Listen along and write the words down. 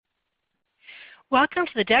Welcome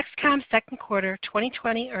to the Dexcom second quarter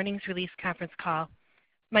 2020 earnings release conference call.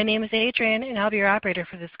 My name is Adrienne, and I'll be your operator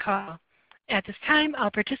for this call. At this time,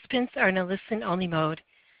 all participants are in a listen-only mode.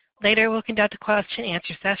 Later, we'll conduct a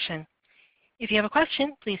question-and-answer session. If you have a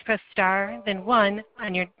question, please press star, then 1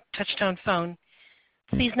 on your touch-tone phone.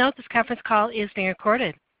 Please note this conference call is being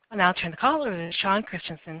recorded. I'll now turn the call over to Sean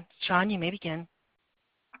Christensen. Sean, you may begin.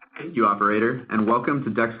 Thank you, operator, and welcome to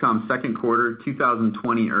Dexcom's second quarter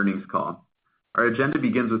 2020 earnings call. Our agenda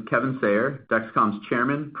begins with Kevin Sayer, Dexcom's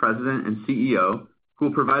Chairman, President, and CEO, who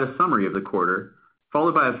will provide a summary of the quarter,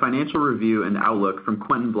 followed by a financial review and outlook from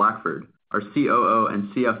Quentin Blackford, our COO and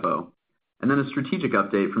CFO, and then a strategic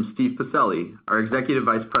update from Steve Pacelli, our Executive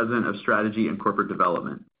Vice President of Strategy and Corporate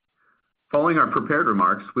Development. Following our prepared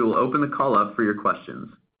remarks, we will open the call up for your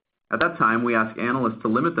questions. At that time, we ask analysts to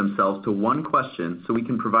limit themselves to one question so we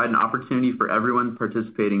can provide an opportunity for everyone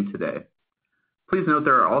participating today. Please note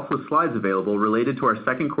there are also slides available related to our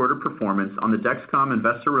second quarter performance on the Dexcom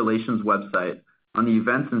Investor Relations website on the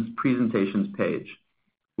Events and Presentations page.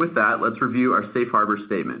 With that, let's review our safe harbor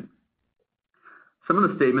statement. Some of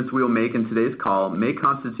the statements we will make in today's call may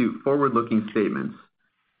constitute forward-looking statements.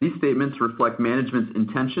 These statements reflect management's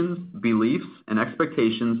intentions, beliefs, and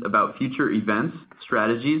expectations about future events,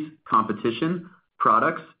 strategies, competition,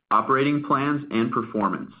 products, operating plans, and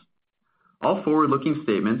performance. All forward-looking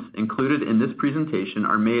statements included in this presentation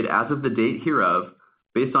are made as of the date hereof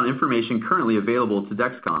based on information currently available to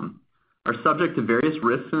Dexcom, are subject to various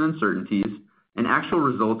risks and uncertainties, and actual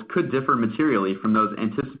results could differ materially from those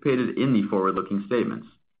anticipated in the forward-looking statements.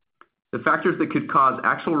 The factors that could cause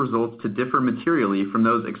actual results to differ materially from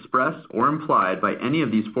those expressed or implied by any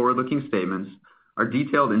of these forward-looking statements are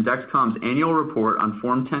detailed in Dexcom's annual report on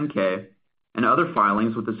Form 10-K and other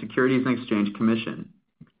filings with the Securities and Exchange Commission.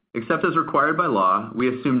 Except as required by law, we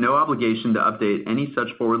assume no obligation to update any such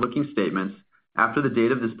forward-looking statements after the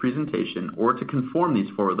date of this presentation or to conform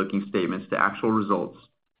these forward-looking statements to actual results.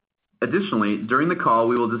 Additionally, during the call,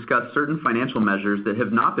 we will discuss certain financial measures that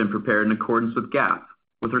have not been prepared in accordance with GAAP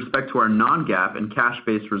with respect to our non-GAAP and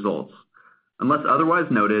cash-based results. Unless otherwise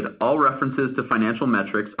noted, all references to financial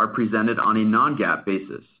metrics are presented on a non-GAAP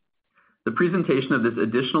basis. The presentation of this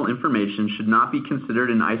additional information should not be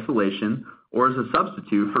considered in isolation or as a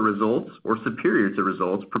substitute for results or superior to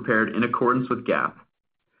results prepared in accordance with GAAP.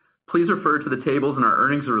 Please refer to the tables in our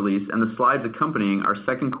earnings release and the slides accompanying our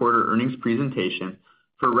second quarter earnings presentation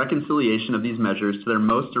for reconciliation of these measures to their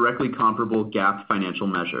most directly comparable GAAP financial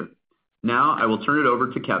measure. Now, I will turn it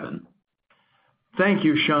over to Kevin. Thank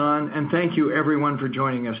you, Sean, and thank you everyone for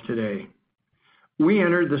joining us today. We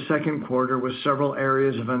entered the second quarter with several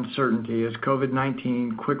areas of uncertainty as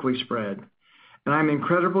COVID-19 quickly spread, and I'm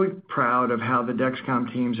incredibly proud of how the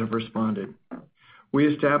Dexcom teams have responded. We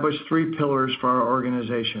established 3 pillars for our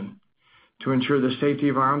organization: to ensure the safety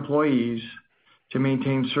of our employees, to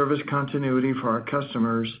maintain service continuity for our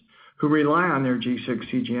customers who rely on their G6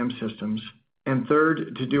 CGM systems, and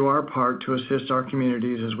third, to do our part to assist our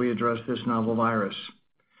communities as we address this novel virus.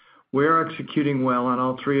 We are executing well on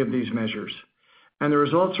all 3 of these measures, and the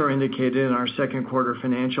results are indicated in our second quarter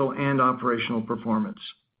financial and operational performance.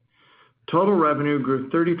 Total revenue grew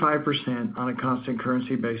 35% on a constant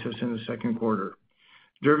currency basis in the second quarter,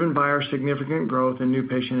 driven by our significant growth in new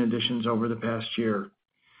patient additions over the past year.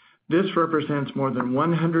 This represents more than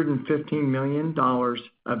 $115 million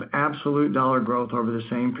of absolute dollar growth over the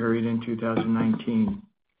same period in 2019.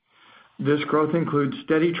 This growth includes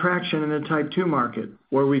steady traction in the Type 2 market,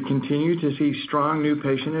 where we continue to see strong new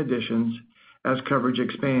patient additions as coverage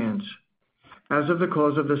expands. As of the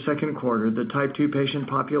close of the second quarter, the Type 2 patient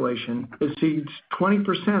population exceeds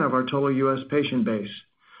 20% of our total U.S. patient base,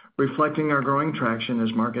 reflecting our growing traction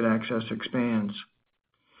as market access expands.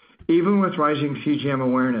 Even with rising CGM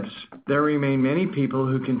awareness, there remain many people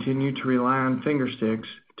who continue to rely on finger sticks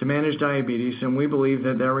to manage diabetes, and we believe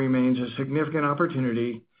that there remains a significant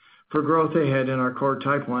opportunity for growth ahead in our core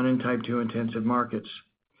Type 1 and Type 2 intensive markets.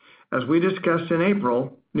 As we discussed in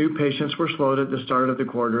April, new patients were slowed at the start of the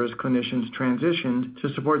quarter as clinicians transitioned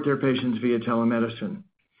to support their patients via telemedicine.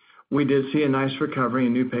 We did see a nice recovery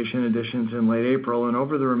in new patient additions in late April and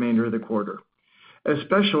over the remainder of the quarter,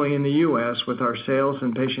 especially in the U.S. with our sales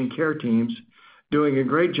and patient care teams doing a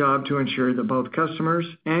great job to ensure that both customers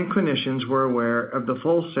and clinicians were aware of the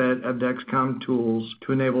full set of Dexcom tools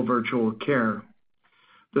to enable virtual care.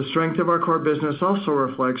 The strength of our core business also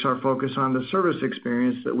reflects our focus on the service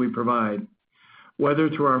experience that we provide. Whether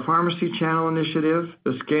through our pharmacy channel initiative,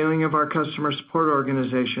 the scaling of our customer support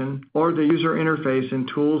organization, or the user interface and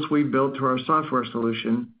tools we've built through our software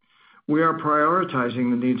solution, we are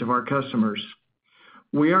prioritizing the needs of our customers.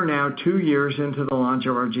 We are now 2 years into the launch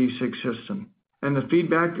of our G6 system, and the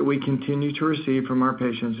feedback that we continue to receive from our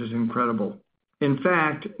patients is incredible. In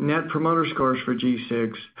fact, Net Promoter Scores for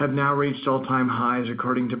G6 have now reached all-time highs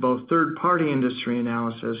according to both third-party industry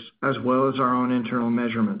analysis as well as our own internal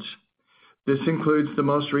measurements. This includes the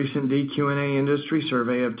most recent dQ&A industry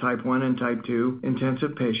survey of type 1 and type 2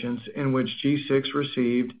 intensive patients in which G6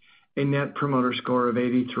 received a Net Promoter Score of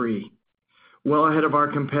 83. Well ahead of our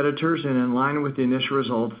competitors and in line with the initial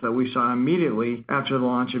results that we saw immediately after the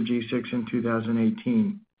launch of G6 in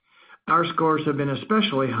 2018. Our scores have been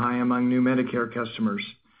especially high among new Medicare customers,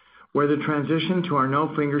 where the transition to our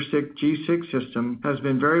no fingerstick G6 system has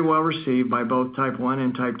been very well received by both type 1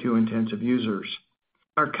 and type 2 intensive users.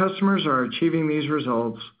 Our customers are achieving these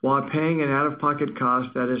results while paying an out-of-pocket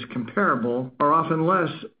cost that is comparable or often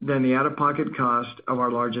less than the out-of-pocket cost of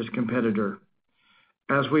our largest competitor.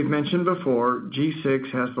 As we've mentioned before,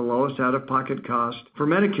 G6 has the lowest out-of-pocket cost for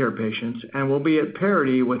Medicare patients and will be at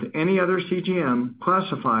parity with any other CGM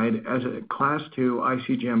classified as a Class II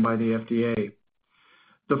iCGM by the FDA.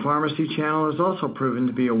 The pharmacy channel has also proven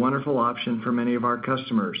to be a wonderful option for many of our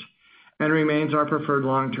customers and remains our preferred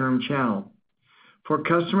long-term channel. For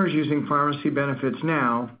customers using pharmacy benefits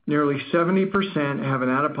now, nearly 70% have an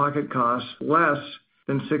out-of-pocket cost less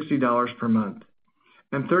than $60 per month,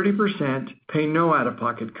 and 30% pay no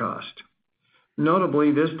out-of-pocket cost.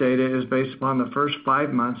 Notably, this data is based upon the first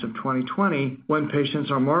 5 months of 2020, when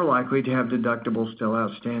patients are more likely to have deductibles still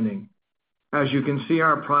outstanding. As you can see,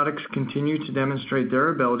 our products continue to demonstrate their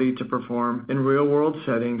ability to perform in real-world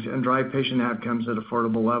settings and drive patient outcomes at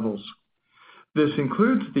affordable levels. This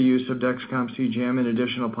includes the use of Dexcom CGM in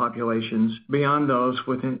additional populations beyond those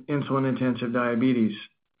with insulin-intensive diabetes.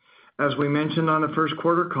 As we mentioned on the first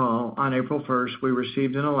quarter call, on April 1st, we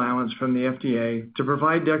received an allowance from the FDA to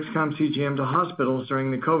provide Dexcom CGM to hospitals during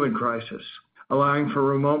the COVID crisis, allowing for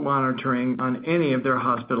remote monitoring on any of their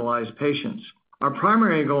hospitalized patients. Our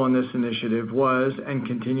primary goal in this initiative was and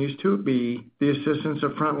continues to be the assistance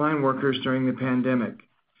of frontline workers during the pandemic,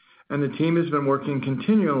 and the team has been working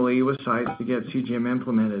continually with sites to get CGM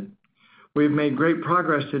implemented. We have made great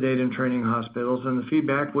progress to date in training hospitals, and the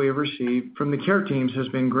feedback we have received from the care teams has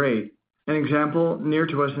been great. An example near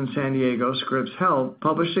to us in San Diego, Scripps Health,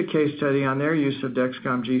 published a case study on their use of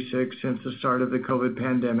Dexcom G6 since the start of the COVID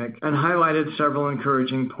pandemic and highlighted several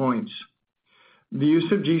encouraging points. The use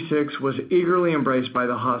of G6 was eagerly embraced by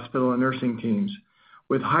the hospital and nursing teams,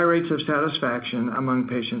 with high rates of satisfaction among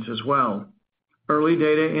patients as well. Early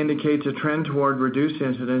data indicates a trend toward reduced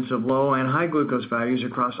incidence of low and high glucose values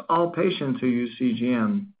across all patients who use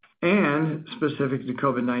CGM. And, specific to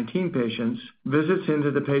COVID-19 patients, visits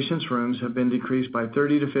into the patient's rooms have been decreased by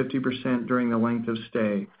 30 to 50% during the length of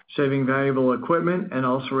stay, saving valuable equipment and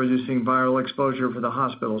also reducing viral exposure for the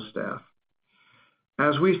hospital staff.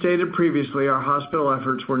 As we stated previously, our hospital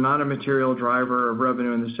efforts were not a material driver of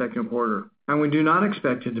revenue in the second quarter, and we do not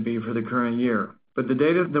expect it to be for the current year. But the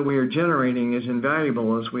data that we are generating is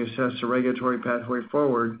invaluable as we assess the regulatory pathway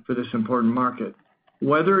forward for this important market.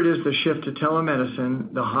 Whether it is the shift to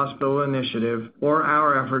telemedicine, the hospital initiative, or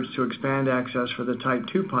our efforts to expand access for the type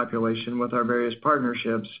 2 population with our various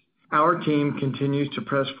partnerships, our team continues to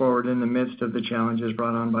press forward in the midst of the challenges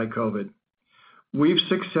brought on by COVID. We've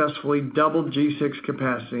successfully doubled G6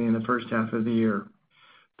 capacity in the first half of the year,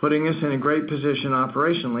 putting us in a great position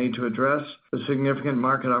operationally to address the significant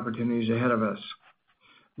market opportunities ahead of us.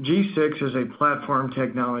 G6 is a platform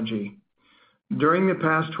technology. During the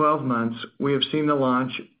past 12 months, we have seen the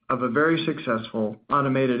launch of a very successful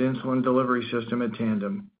automated insulin delivery system at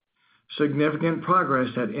Tandem, significant progress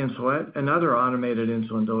at Insulet and other automated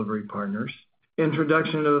insulin delivery partners,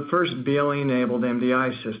 introduction of the first BLE-enabled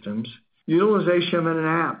MDI systems, utilization of an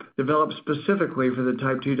app developed specifically for the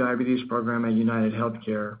type 2 diabetes program at United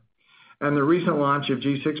Healthcare, and the recent launch of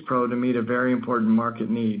G6 Pro to meet a very important market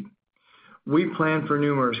need. We plan for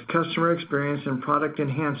numerous customer experience and product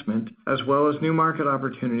enhancement, as well as new market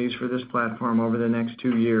opportunities for this platform over the next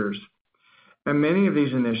 2 years. And many of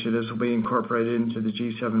these initiatives will be incorporated into the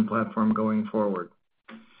G7 platform going forward.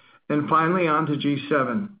 And finally, on to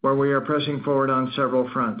G7, where we are pressing forward on several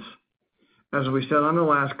fronts. As we said on the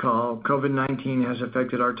last call, COVID-19 has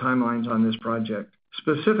affected our timelines on this project.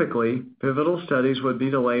 Specifically, pivotal studies would be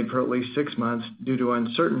delayed for at least 6 months due to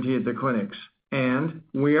uncertainty at the clinics. And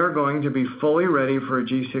we are going to be fully ready for a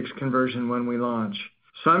G6 conversion when we launch.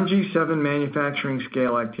 Some G7 manufacturing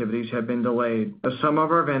scale activities have been delayed as some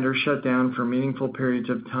of our vendors shut down for meaningful periods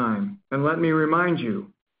of time. And let me remind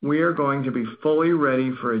you, we are going to be fully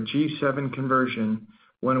ready for a G7 conversion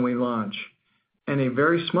when we launch. And a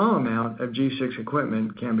very small amount of G6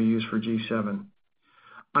 equipment can be used for G7.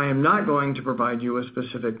 I am not going to provide you with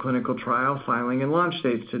specific clinical trial, filing, and launch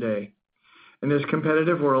dates today. In this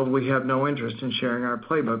competitive world, we have no interest in sharing our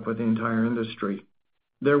playbook with the entire industry.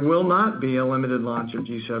 There will not be a limited launch of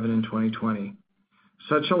G7 in 2020.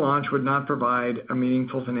 Such a launch would not provide a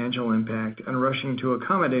meaningful financial impact, and rushing to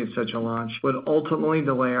accommodate such a launch would ultimately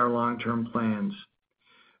delay our long-term plans.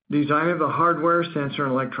 Design of the hardware, sensor,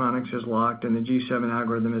 and electronics is locked, and the G7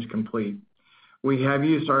 algorithm is complete. We have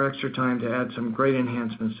used our extra time to add some great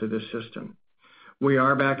enhancements to this system. We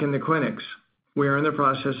are back in the clinics. We are in the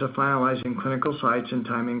process of finalizing clinical sites and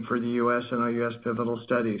timing for the U.S. and OUS pivotal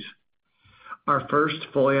studies. Our first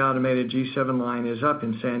fully automated G7 line is up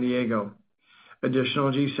in San Diego.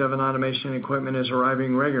 Additional G7 automation equipment is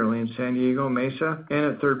arriving regularly in San Diego, Mesa, and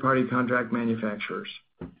at third-party contract manufacturers.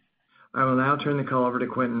 I will now turn the call over to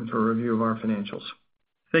Quentin for a review of our financials.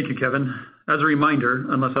 Thank you, Kevin. As a reminder,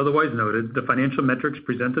 unless otherwise noted, the financial metrics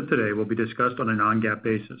presented today will be discussed on a non-GAAP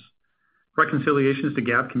basis. Reconciliations to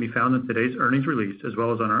GAAP can be found in today's earnings release as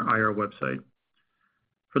well as on our IR website.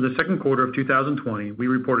 For the second quarter of 2020, we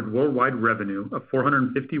reported worldwide revenue of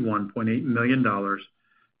 $451.8 million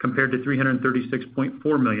compared to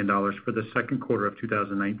 $336.4 million for the second quarter of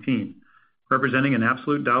 2019, representing an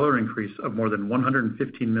absolute dollar increase of more than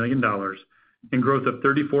 $115 million and growth of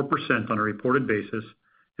 34% on a reported basis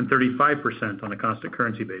and 35% on a constant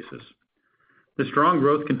currency basis. The strong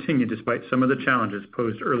growth continued despite some of the challenges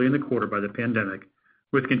posed early in the quarter by the pandemic,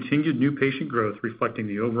 with continued new patient growth reflecting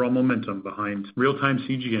the overall momentum behind real-time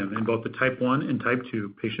CGM in both the Type 1 and Type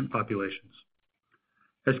 2 patient populations.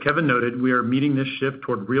 As Kevin noted, we are meeting this shift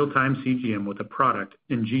toward real-time CGM with a product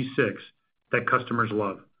in G6 that customers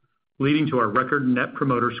love, leading to our record Net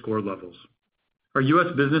Promoter Score levels. Our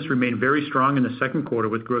U.S. business remained very strong in the second quarter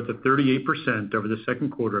with growth of 38% over the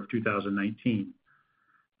second quarter of 2019.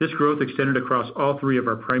 This growth extended across all three of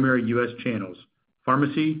our primary U.S. channels,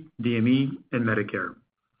 pharmacy, DME, and Medicare.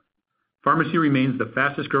 Pharmacy remains the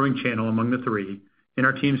fastest growing channel among the three, and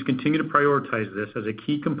our teams continue to prioritize this as a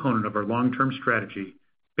key component of our long-term strategy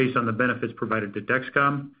based on the benefits provided to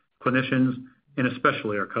Dexcom, clinicians, and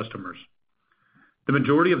especially our customers. The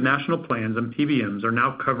majority of national plans and PBMs are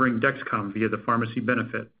now covering Dexcom via the pharmacy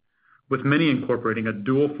benefit, with many incorporating a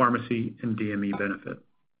dual pharmacy and DME benefit.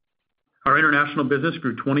 Our international business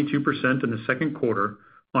grew 22% in the second quarter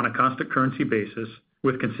on a constant currency basis,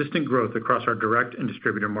 with consistent growth across our direct and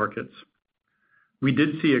distributor markets. We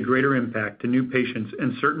did see a greater impact to new patients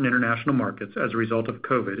in certain international markets as a result of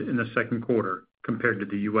COVID in the second quarter compared to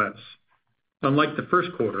the U.S. Unlike the first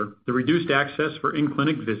quarter, the reduced access for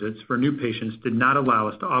in-clinic visits for new patients did not allow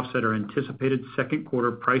us to offset our anticipated second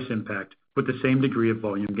quarter price impact with the same degree of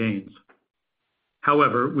volume gains.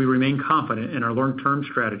 However, we remain confident in our long-term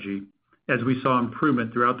strategy as we saw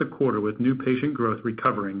improvement throughout the quarter with new patient growth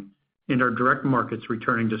recovering and our direct markets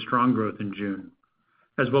returning to strong growth in June,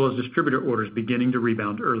 as well as distributor orders beginning to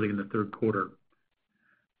rebound early in the third quarter.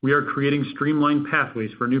 We are creating streamlined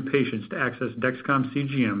pathways for new patients to access Dexcom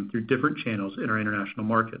CGM through different channels in our international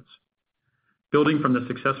markets. Building from the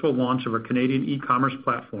successful launch of our Canadian e-commerce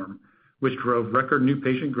platform, which drove record new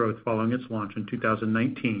patient growth following its launch in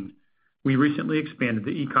 2019, we recently expanded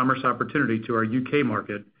the e-commerce opportunity to our UK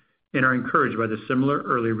market and are encouraged by the similar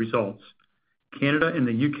early results. Canada and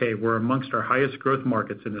the UK were amongst our highest growth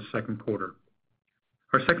markets in the second quarter.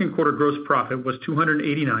 Our second quarter gross profit was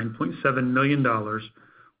 $289.7 million, or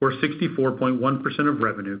 64.1% of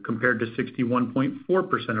revenue, compared to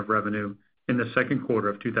 61.4% of revenue in the second quarter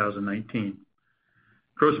of 2019.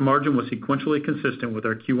 Gross margin was sequentially consistent with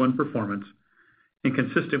our Q1 performance and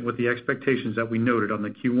consistent with the expectations that we noted on the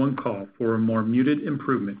Q1 call for a more muted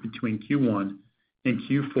improvement between Q1 and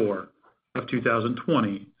Q4 of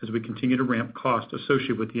 2020 as we continue to ramp costs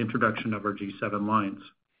associated with the introduction of our G7 lines.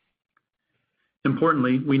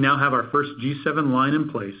 Importantly, we now have our first G7 line in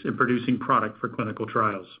place and producing product for clinical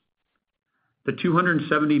trials. The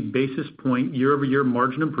 270 basis point year-over-year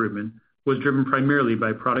margin improvement was driven primarily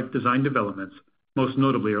by product design developments, most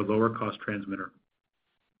notably our lower cost transmitter.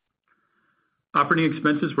 Operating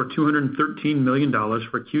expenses were $213 million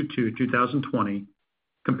for Q2 2020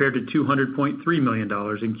 compared to $200.3 million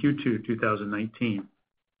in Q2 2019.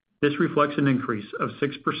 This reflects an increase of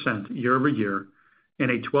 6% year-over-year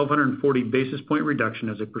and a 1,240 basis point reduction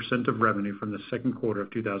as a percent of revenue from the second quarter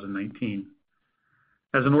of 2019.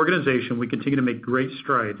 As an organization, we continue to make great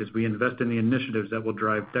strides as we invest in the initiatives that will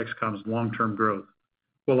drive Dexcom's long-term growth,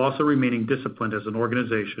 while also remaining disciplined as an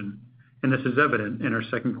organization, and this is evident in our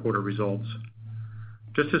second quarter results.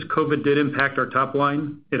 Just as COVID did impact our top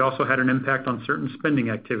line, it also had an impact on certain spending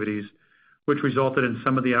activities, which resulted in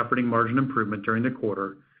some of the operating margin improvement during the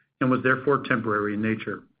quarter and was therefore temporary in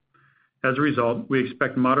nature. As a result, we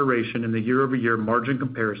expect moderation in the year-over-year margin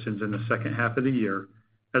comparisons in the second half of the year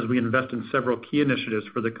as we invest in several key initiatives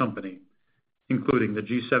for the company, including the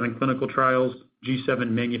G7 clinical trials, G7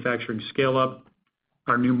 manufacturing scale-up,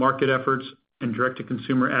 our new market efforts, and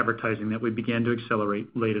direct-to-consumer advertising that we began to accelerate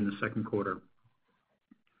late in the second quarter.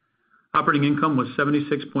 Operating income was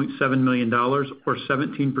 $76.7 million, or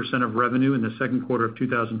 17% of revenue in the second quarter of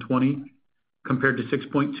 2020, compared to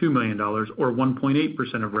 $6.2 million, or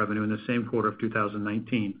 1.8% of revenue in the same quarter of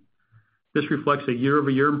 2019. This reflects a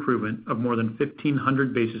year-over-year improvement of more than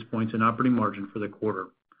 1,500 basis points in operating margin for the quarter.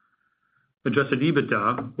 Adjusted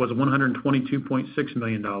EBITDA was $122.6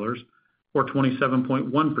 million, or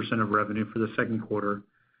 27.1% of revenue for the second quarter,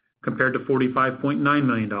 compared to $45.9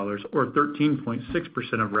 million, or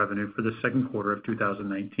 13.6% of revenue for the second quarter of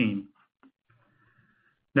 2019.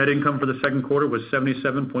 Net income for the second quarter was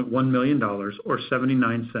 $77.1 million, or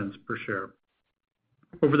 79 cents per share.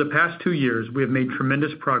 Over the past 2 years, we have made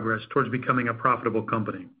tremendous progress towards becoming a profitable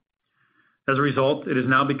company. As a result, it is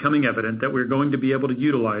now becoming evident that we are going to be able to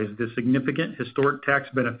utilize the significant historic tax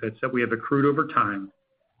benefits that we have accrued over time,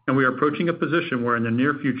 and we are approaching a position where in the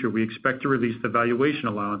near future we expect to release the valuation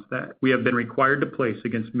allowance that we have been required to place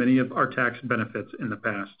against many of our tax benefits in the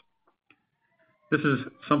past. This is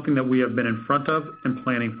something that we have been in front of and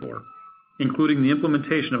planning for, including the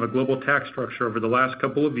implementation of a global tax structure over the last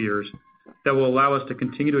couple of years that will allow us to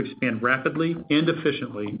continue to expand rapidly and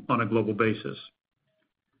efficiently on a global basis.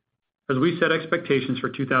 As we set expectations for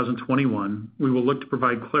 2021, we will look to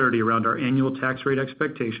provide clarity around our annual tax rate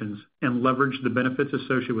expectations and leverage the benefits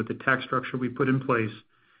associated with the tax structure we put in place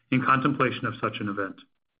in contemplation of such an event.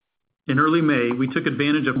 In early May, we took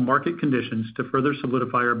advantage of market conditions to further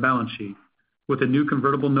solidify our balance sheet with a new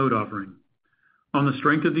convertible note offering. On the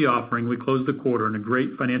strength of the offering, we closed the quarter in a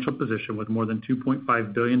great financial position with more than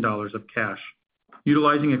 $2.5 billion of cash.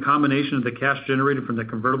 Utilizing a combination of the cash generated from the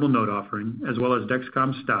convertible note offering as well as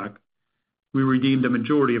Dexcom stock, we redeemed a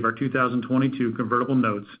majority of our 2022 convertible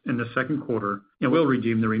notes in the second quarter and will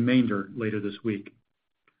redeem the remainder later this week.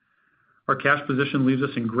 Our cash position leaves us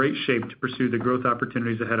in great shape to pursue the growth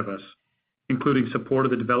opportunities ahead of us, including support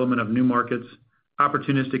of the development of new markets,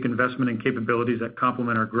 opportunistic investment in capabilities that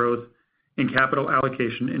complement our growth, and capital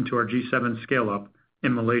allocation into our G7 scale-up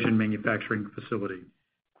and Malaysian manufacturing facility.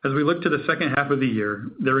 As we look to the second half of the year,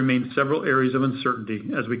 there remain several areas of uncertainty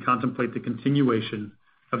as we contemplate the continuation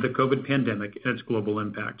of the COVID pandemic and its global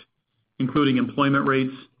impact, including employment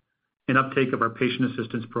rates and uptake of our patient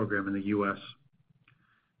assistance program in the U.S.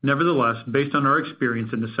 Nevertheless, based on our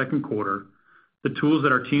experience in the second quarter, the tools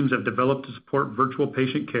that our teams have developed to support virtual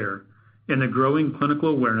patient care, and the growing clinical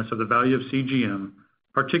awareness of the value of CGM,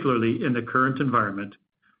 particularly in the current environment,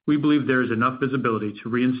 we believe there is enough visibility to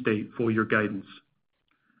reinstate full-year guidance.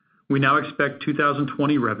 We now expect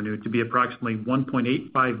 2020 revenue to be approximately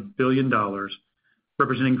 $1.85 billion,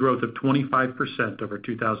 representing growth of 25% over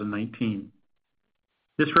 2019.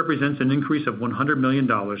 This represents an increase of $100 million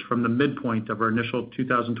from the midpoint of our initial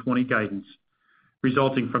 2020 guidance,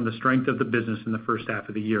 resulting from the strength of the business in the first half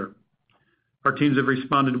of the year. Our teams have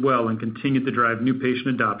responded well and continued to drive new patient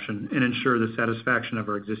adoption and ensure the satisfaction of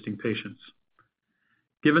our existing patients.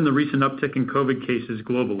 Given the recent uptick in COVID cases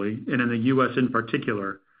globally, and in the U.S. in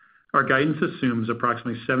particular, our guidance assumes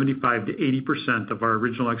approximately 75 to 80% of our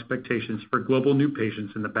original expectations for global new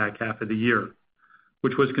patients in the back half of the year,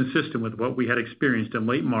 which was consistent with what we had experienced in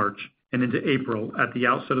late March and into April at the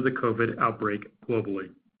outset of the COVID outbreak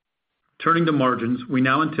globally. Turning to margins, we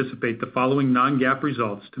now anticipate the following non-GAAP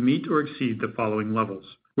results to meet or exceed the following levels,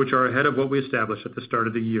 which are ahead of what we established at the start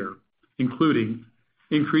of the year, including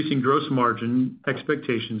increasing gross margin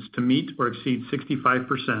expectations to meet or exceed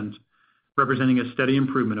 65%, representing a steady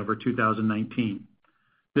improvement over 2019.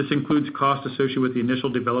 This includes costs associated with the initial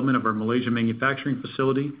development of our Malaysia manufacturing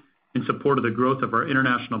facility in support of the growth of our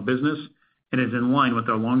international business and is in line with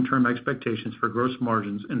our long-term expectations for gross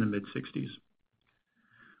margins in the mid-60s.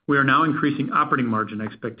 We are now increasing operating margin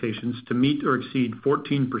expectations to meet or exceed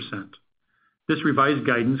 14%. This revised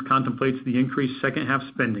guidance contemplates the increased second-half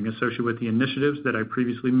spending associated with the initiatives that I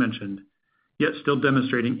previously mentioned, yet still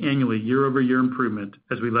demonstrating annually year-over-year improvement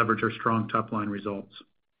as we leverage our strong top-line results.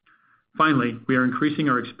 Finally, we are increasing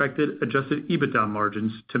our expected adjusted EBITDA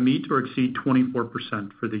margins to meet or exceed 24%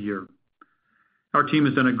 for the year. Our team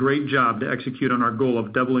has done a great job to execute on our goal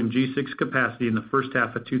of doubling G6 capacity in the first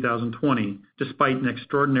half of 2020, despite an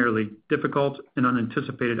extraordinarily difficult and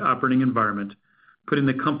unanticipated operating environment, putting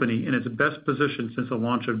the company in its best position since the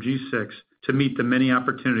launch of G6 to meet the many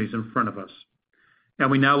opportunities in front of us.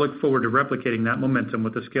 And we now look forward to replicating that momentum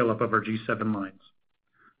with the scale-up of our G7 lines.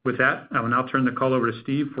 With that, I will now turn the call over to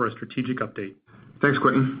Steve for a strategic update. Thanks,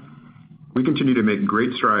 Quentin. We continue to make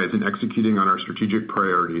great strides in executing on our strategic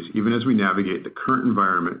priorities, even as we navigate the current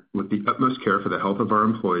environment with the utmost care for the health of our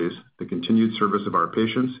employees, the continued service of our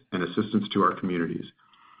patients, and assistance to our communities.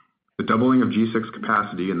 The doubling of G6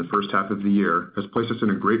 capacity in the first half of the year has placed us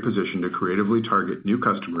in a great position to creatively target new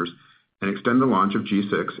customers and extend the launch of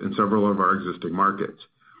G6 in several of our existing markets.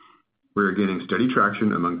 We are gaining steady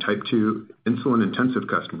traction among type 2 insulin-intensive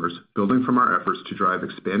customers, building from our efforts to drive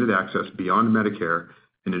expanded access beyond Medicare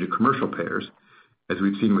and into commercial payers, as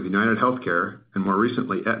we've seen with UnitedHealthcare and more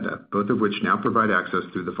recently Aetna, both of which now provide access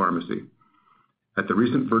through the pharmacy. At the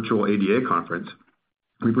recent virtual ADA conference,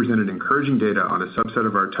 we presented encouraging data on a subset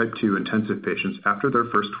of our type 2 intensive patients after their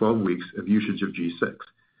first 12 weeks of usage of G6.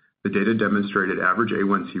 The data demonstrated average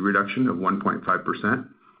A1C reduction of 1.5%,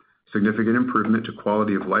 significant improvement to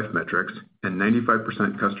quality of life metrics, and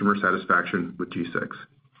 95% customer satisfaction with G6.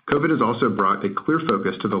 COVID has also brought a clear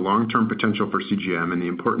focus to the long-term potential for CGM and the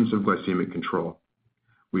importance of glycemic control.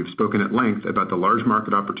 We've spoken at length about the large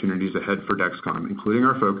market opportunities ahead for Dexcom, including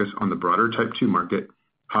our focus on the broader type 2 market,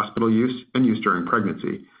 hospital use, and use during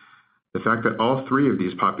pregnancy. The fact that all three of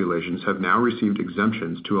these populations have now received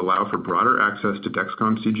exemptions to allow for broader access to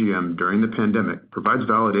Dexcom CGM during the pandemic provides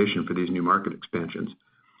validation for these new market expansions.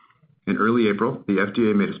 In early April, the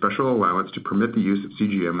FDA made a special allowance to permit the use of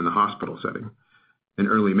CGM in the hospital setting. In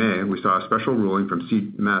early May, we saw a special ruling from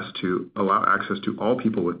CMS to allow access to all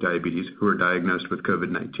people with diabetes who are diagnosed with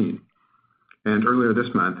COVID-19. And earlier this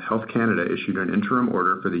month, Health Canada issued an interim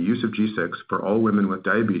order for the use of G6 for all women with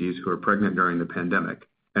diabetes who are pregnant during the pandemic.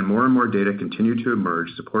 And more data continue to emerge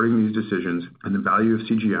supporting these decisions and the value of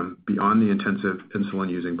CGM beyond the intensive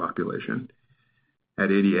insulin-using population.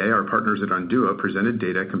 At ADA, our partners at Onduo presented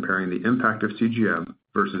data comparing the impact of CGM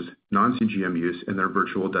versus non-CGM use in their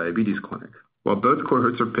virtual diabetes clinic. While both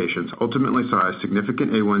cohorts of patients ultimately saw a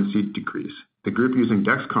significant A1C decrease, the group using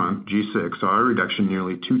Dexcom G6 saw a reduction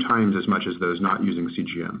nearly 2 times as much as those not using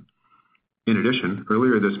CGM. In addition,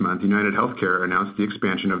 earlier this month, UnitedHealthcare announced the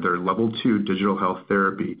expansion of their Level 2 digital health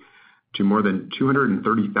therapy to more than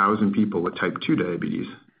 230,000 people with type 2 diabetes.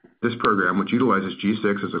 This program, which utilizes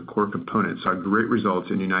G6 as a core component, saw great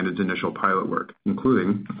results in United's initial pilot work,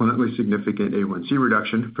 including a clinically significant A1C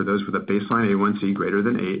reduction for those with a baseline A1C greater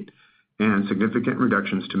than 8, and significant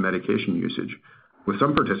reductions to medication usage, with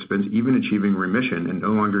some participants even achieving remission and no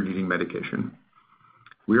longer needing medication.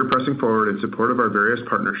 We are pressing forward in support of our various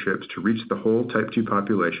partnerships to reach the whole type 2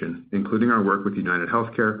 population, including our work with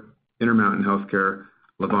UnitedHealthcare, Intermountain Healthcare,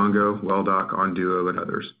 Livongo, Welldoc, Onduo, and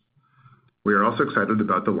others. We are also excited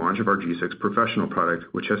about the launch of our G6 Professional product,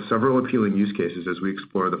 which has several appealing use cases as we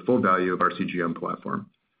explore the full value of our CGM platform.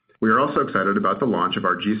 We are also excited about the launch of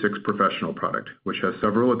our G6 Professional product, which has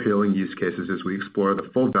several appealing use cases as we explore the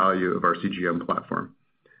full value of our CGM platform.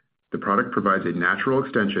 The product provides a natural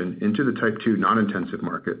extension into the type 2 non-intensive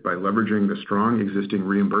market by leveraging the strong existing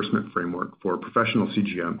reimbursement framework for professional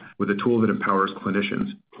CGM with a tool that empowers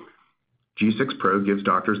clinicians. G6 Pro gives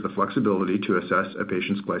doctors the flexibility to assess a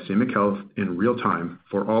patient's glycemic health in real time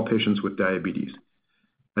for all patients with diabetes.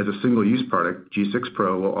 As a single-use product, G6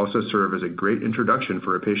 Pro will also serve as a great introduction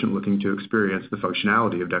for a patient looking to experience the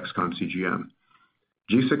functionality of Dexcom CGM.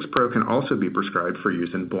 G6 Pro can also be prescribed for use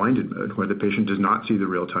in blinded mode, where the patient does not see the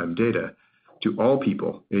real-time data, to all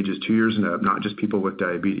people ages 2 years and up, not just people with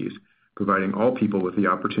diabetes, providing all people with the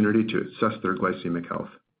opportunity to assess their glycemic health.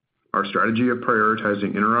 Our strategy of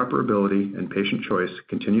prioritizing interoperability and patient choice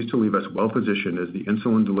continues to leave us well-positioned as the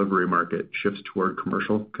insulin delivery market shifts toward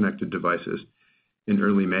commercial connected devices. In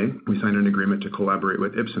early May, we signed an agreement to collaborate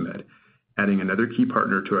with Ypsomed, adding another key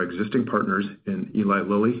partner to our existing partners in Eli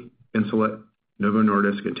Lilly, Insulet, Novo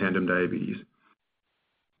Nordisk, and Tandem Diabetes.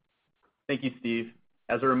 Thank you, Steve.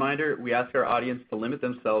 As a reminder, we ask our audience to limit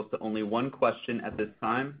themselves to only one question at this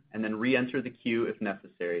time and then re-enter the queue if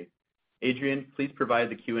necessary. Adrian, please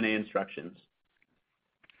provide the Q&A instructions.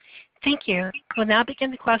 Thank you. We'll now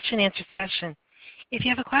begin the question and answer session. If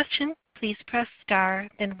you have a question, please press star,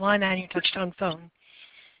 then 1 on your touchtone phone.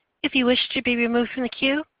 If you wish to be removed from the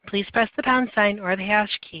queue, please press the pound sign or the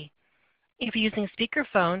hash key. If you're using a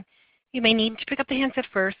speakerphone, you may need to pick up the handset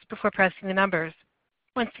first before pressing the numbers.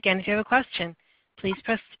 Once again, if you have a question, please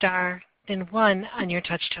press star, then 1 on your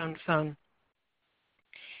touchtone phone.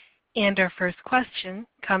 And our first question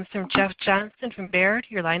comes from Jeff Johnson from Baird.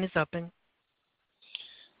 Your line is open.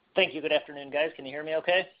 Thank you. Good afternoon, guys. Can you hear me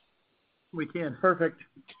okay? We can. Perfect.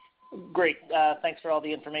 Great. Thanks for all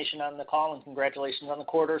the information on the call, and congratulations on the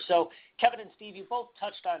quarter. So, Kevin and Steve, you both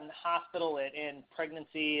touched on hospital and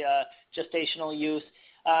pregnancy, gestational use.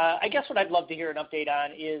 I guess what I'd love to hear an update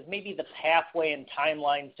on is maybe the pathway and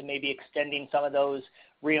timelines to maybe extending some of those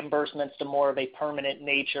reimbursements to more of a permanent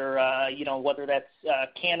nature, whether that's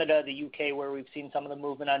Canada, the UK, where we've seen some of the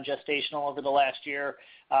movement on gestational over the last year,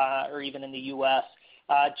 or even in the US.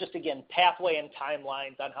 Just again, pathway and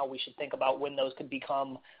timelines on how we should think about when those could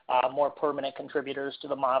become more permanent contributors to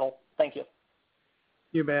the model. Thank you.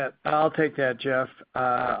 You bet. I'll take that, Jeff.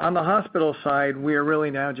 On the hospital side, we are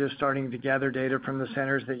really now just starting to gather data from the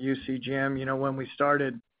centers that use CGM. When we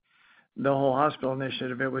started the whole hospital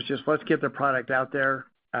initiative, it was just let's get the product out there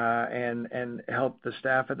and help the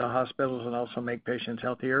staff at the hospitals and also make patients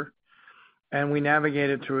healthier. And we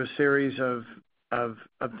navigated through a series of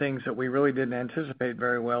things that we really didn't anticipate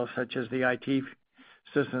very well, such as the IT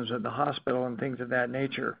systems at the hospital and things of that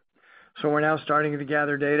nature. So we're now starting to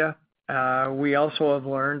gather data. We also have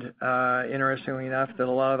learned, interestingly enough, that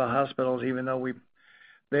a lot of the hospitals, even though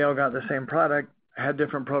they all got the same product, had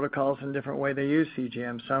different protocols and different way they use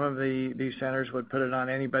CGM. Some of these centers would put it on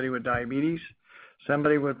anybody with diabetes.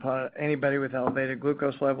 Somebody would put anybody with elevated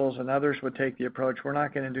glucose levels, and others would take the approach, we're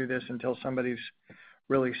not going to do this until somebody's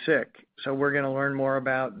really sick. So we're going to learn more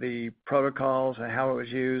about the protocols and how it was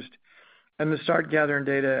used, and to start gathering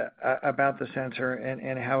data about the sensor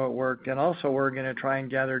and how it worked. And also we're going to try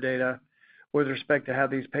and gather data with respect to how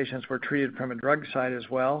these patients were treated from a drug side as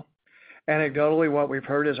well. Anecdotally, what we've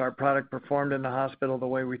heard is our product performed in the hospital the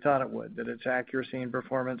way we thought it would, that its accuracy and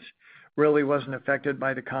performance really wasn't affected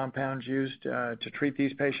by the compounds used to treat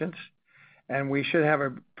these patients. And we should have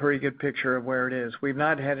a pretty good picture of where it is. We've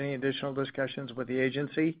not had any additional discussions with the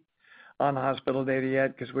agency on the hospital data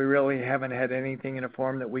yet because we really haven't had anything in a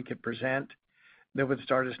form that we could present that would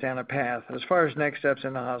start us down a path. As far as next steps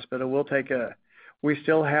in the hospital, we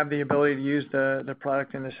still have the ability to use the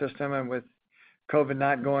product in the system, and with COVID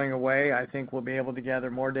not going away, I think we'll be able to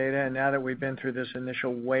gather more data. And now that we've been through this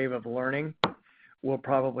initial wave of learning, we'll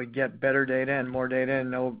probably get better data and more data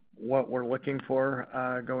and know what we're looking for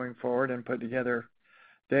going forward and put together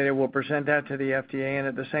data. We'll present that to the FDA, and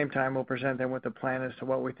at the same time, we'll present them with a plan as to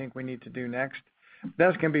what we think we need to do next.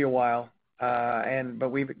 That's going to be a while, but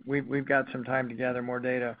we've got some time to gather more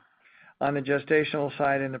data. On the gestational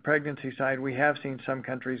side and the pregnancy side, we have seen some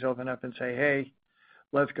countries open up and say, hey,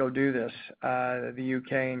 let's go do this, the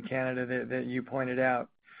UK and Canada that you pointed out.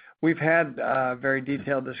 We've had very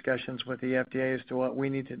detailed discussions with the FDA as to what we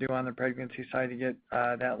need to do on the pregnancy side to get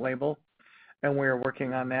that label, and we are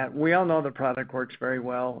working on that. We all know the product works very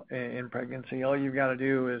well in pregnancy. All you've got to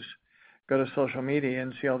do is go to social media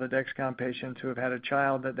and see all the Dexcom patients who have had a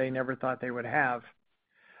child that they never thought they would have,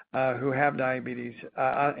 who have diabetes,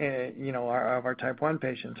 of our type 1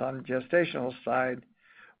 patients. On the gestational side,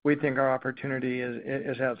 we think our opportunity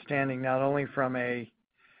is outstanding, not only from a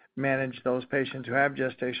manage those patients who have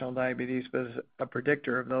gestational diabetes, but as a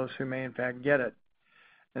predictor of those who may in fact get it.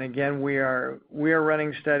 And again, we are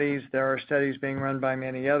running studies. There are studies being run by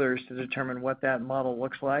many others to determine what that model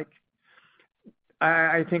looks like.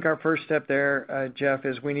 I think our first step there, Jeff,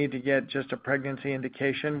 is we need to get just a pregnancy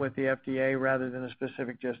indication with the FDA rather than a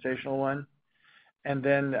specific gestational one, and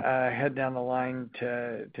then head down the line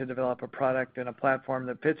to develop a product and a platform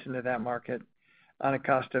that fits into that market on a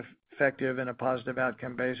cost-effective and a positive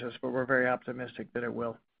outcome basis, but we're very optimistic that it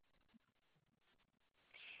will.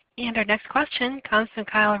 And our next question comes from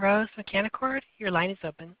Kyle Rose with Canaccord. Your line is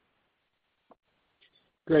open.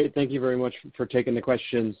 Great. Thank you very much for taking the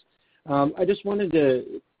questions. I just wanted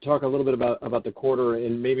to talk a little bit about the quarter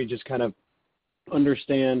and maybe just kind of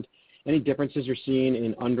understand any differences you're seeing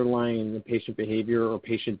in underlying patient behavior or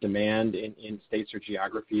patient demand in states or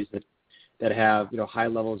geographies that have high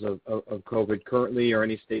levels of COVID currently, or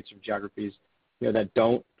any states or geographies that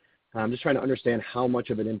don't. I'm just trying to understand how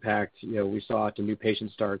much of an impact we saw to new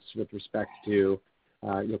patient starts with respect to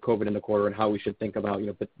COVID in the quarter, and how we should think about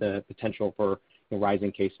the potential for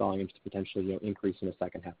rising case volumes to potentially increase in the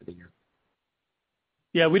second half of the year.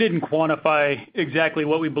 Yeah, we didn't quantify exactly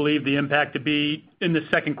what we believe the impact to be in the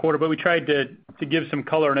second quarter, but we tried to give some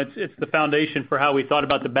color, and it's the foundation for how we thought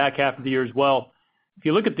about the back half of the year as well. If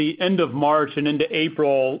you look at the end of March and into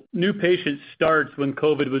April, new patient starts when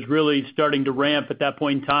COVID was really starting to ramp at that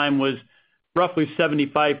point in time was roughly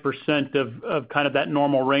 75% of kind of that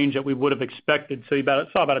normal range that we would have expected. So you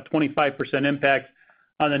saw about a 25% impact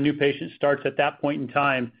on the new patient starts at that point in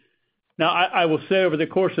time. Now, I will say over the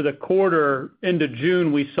course of the quarter into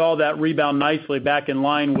June, we saw that rebound nicely back in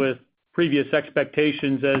line with previous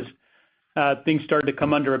expectations as things started to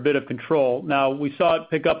come under a bit of control. Now, we saw it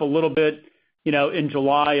pick up a little bit, in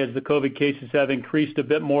July as the COVID cases have increased a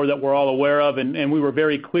bit more that we're all aware of, and we were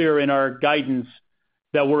very clear in our guidance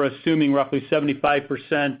that we're assuming roughly 75%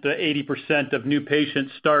 to 80% of new patient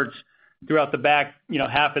starts throughout the back,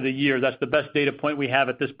 half of the year. That's the best data point we have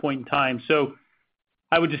at this point in time. So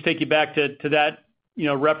I would just take you back to that,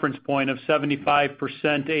 reference point of 75%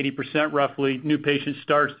 to 80% roughly new patient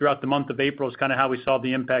starts throughout the month of April is kind of how we saw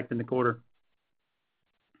the impact in the quarter.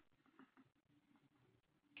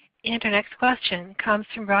 And our next question comes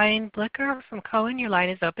from Ryan Blicker from Cowen. Your line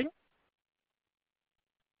is open.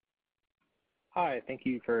 Hi, thank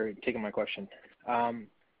you for taking my question. Can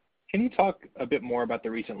you talk a bit more about the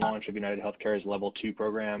recent launch of UnitedHealthcare's Level 2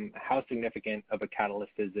 program? How significant of a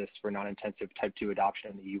catalyst is this for non-intensive type 2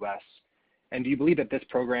 adoption in the U.S.? And do you believe that this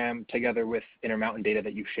program, together with Intermountain data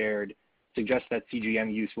that you've shared, suggests that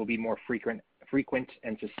CGM use will be more frequent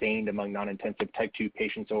and sustained among non-intensive type 2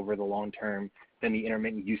 patients over the long term than the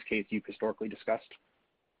intermittent use case you've historically discussed?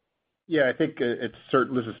 Yeah, I think this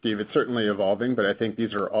is Steve. It's certainly evolving, but I think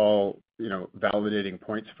these are all, validating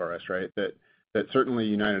points for us, right? That certainly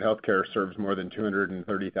UnitedHealthcare serves more than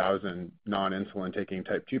 230,000 non-insulin taking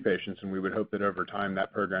type 2 patients, and we would hope that over time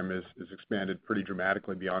that program is expanded pretty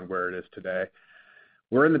dramatically beyond where it is today.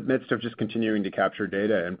 We're in the midst of just continuing to capture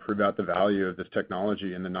data and prove out the value of this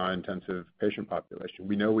technology in the non-intensive patient population.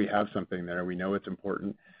 We know we have something there. We know it's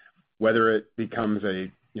important. Whether it becomes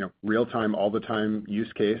a real-time, all-the-time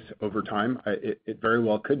use case over time, it very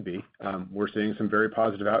well could be. We're seeing some very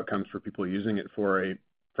positive outcomes for people using it for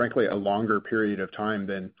frankly, a longer period of time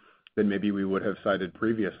than maybe we would have cited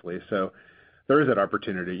previously. So there is that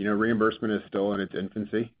opportunity. Reimbursement is still in its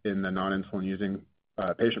infancy in the non-insulin using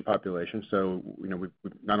patient population. So, we've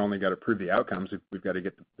not only got to prove the outcomes, we've got to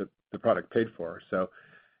get the product paid for. So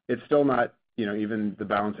it's still not, even the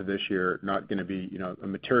balance of this year, not going to be, a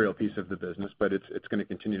material piece of the business, but it's going to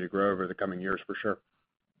continue to grow over the coming years for sure.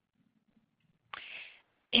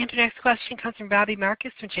 And our next question comes from Robbie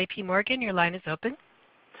Marcus from J.P. Morgan. Your line is open.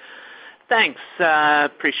 Thanks.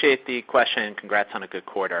 Appreciate the question and congrats on a good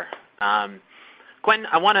quarter. Gwen,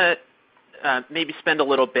 I want to maybe spend a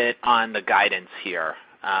little bit on the guidance here.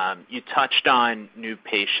 You touched on new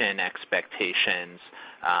patient expectations.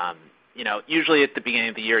 Usually at the beginning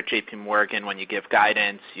of the year at J.P. Morgan, when you give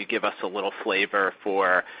guidance, you give us a little flavor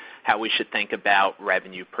for how we should think about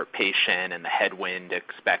revenue per patient and the headwind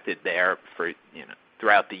expected there for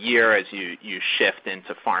throughout the year as you shift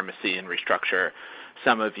into pharmacy and restructure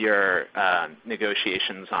some of your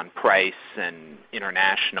negotiations on price and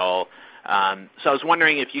international. So I was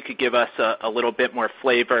wondering if you could give us a little bit more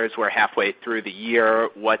flavor as we're halfway through the year,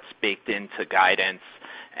 what's baked into guidance,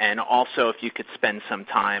 and also if you could spend some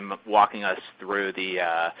time walking us through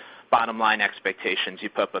the bottom line expectations. You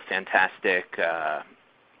put up a fantastic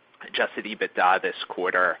adjusted EBITDA this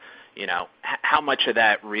quarter. How much of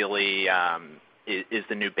that really is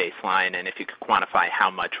the new baseline, and if you could quantify how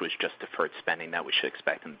much was just deferred spending that we should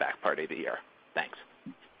expect in the back part of the year. Thanks.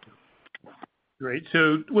 Great.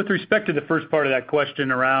 So with respect to the first part of that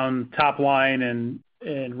question around top line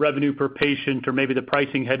and revenue per patient, or maybe the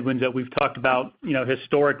pricing headwinds that we've talked about,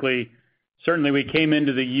 historically, certainly we came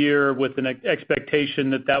into the year with an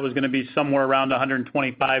expectation that was going to be somewhere around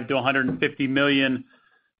 $125 to $150 million,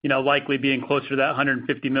 likely being closer to that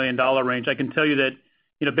 $150 million range. I can tell you that,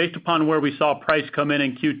 based upon where we saw price come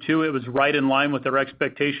in Q2, it was right in line with our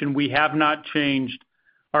expectation. We have not changed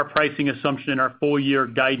our pricing assumption in our full year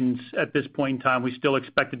guidance at this point in time. We still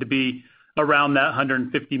expect it to be around that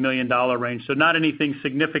 $150 million range. So not anything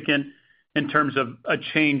significant in terms of a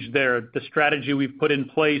change there. The strategy we've put in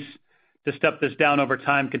place to step this down over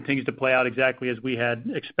time continues to play out exactly as we had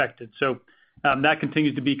expected. So that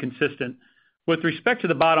continues to be consistent. With respect to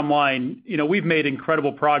the bottom line, we've made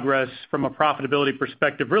incredible progress from a profitability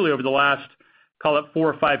perspective really over the last, call it 4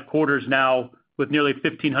 or 5 quarters now, with nearly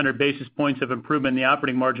 1,500 basis points of improvement in the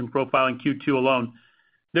operating margin profile in Q2 alone.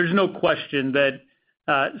 There's no question that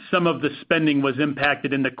some of the spending was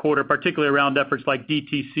impacted in the quarter, particularly around efforts like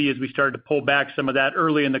DTC as we started to pull back some of that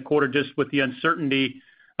early in the quarter just with the uncertainty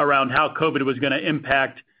around how COVID was going to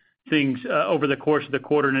impact things over the course of the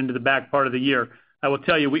quarter and into the back part of the year. I will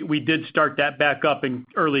tell you, we did start that back up in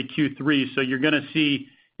early Q3, so you're going to see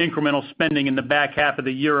incremental spending in the back half of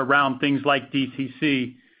the year around things like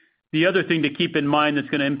DTC. The other thing to keep in mind that's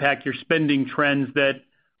going to impact your spending trends that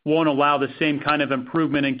won't allow the same kind of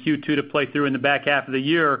improvement in Q2 to play through in the back half of the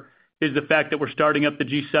year is the fact that we're starting up the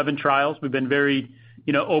G7 trials. We've been very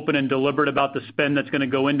open and deliberate about the spend that's going to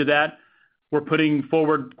go into that. We're putting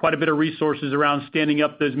forward quite a bit of resources around standing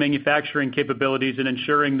up those manufacturing capabilities and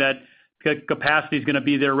ensuring that capacity is going to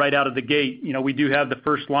be there right out of the gate. We do have the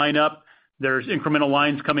first line up. There's incremental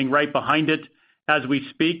lines coming right behind it as we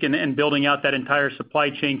speak and building out that entire supply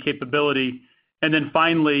chain capability.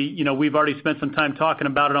 Finally, we've already spent some time talking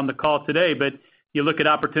about it on the call today, but you look at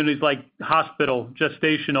opportunities like hospital,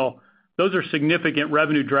 gestational, those are significant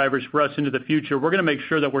revenue drivers for us into the future. We're going to make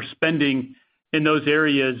sure that we're spending in those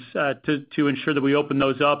areas to ensure that we open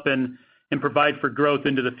those up and provide for growth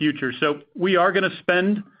into the future. So we are going to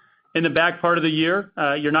spend in the back part of the year.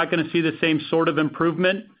 You're not going to see the same sort of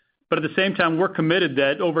improvement, but at the same time, we're committed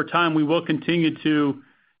that over time we will continue to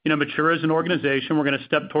mature as an organization. We're going to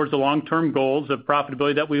step towards the long-term goals of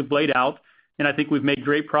profitability that we've laid out, and I think we've made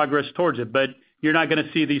great progress towards it. But you're not going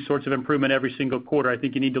to see these sorts of improvement every single quarter. I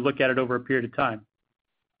think you need to look at it over a period of time.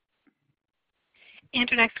 And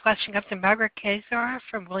our next question comes from Margaret Kaczor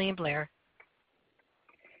from William Blair.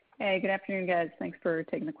 Hey, good afternoon, guys. Thanks for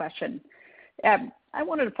taking the question. I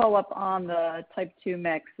wanted to follow up on the type 2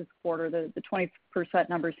 mix this quarter. The 20%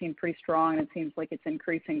 number seemed pretty strong, and it seems like it's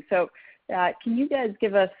increasing. So can you guys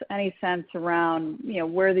give us any sense around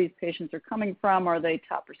where these patients are coming from? Are they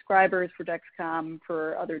top prescribers for Dexcom,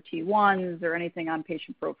 for other T1s, or anything on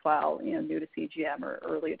patient profile, new to CGM or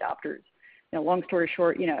early adopters? Long story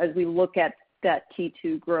short, as we look at that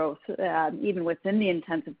T2 growth, even within the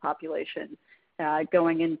intensive population,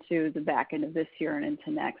 going into the back end of this year and into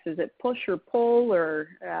next, is it push or pull, or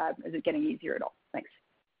is it getting easier at all? Thanks.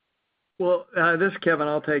 Well, this is Kevin.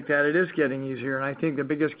 I'll take that. It is getting easier, and I think the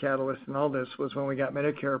biggest catalyst in all this was when we got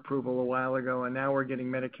Medicare approval a while ago, and now we're getting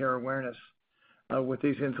Medicare awareness with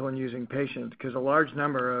these insulin-using patients, because a large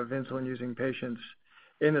number of insulin-using patients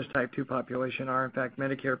in this type 2 population are, in fact,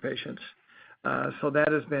 Medicare patients. So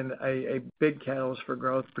that has been a big catalyst for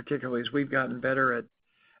growth, particularly as we've gotten better at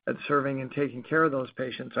serving and taking care of those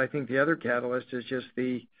patients. I think the other catalyst is just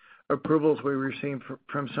the approvals we received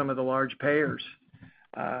from some of the large payers.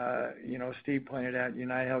 Steve pointed out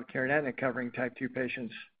UnitedHealthcare and Aetna covering type 2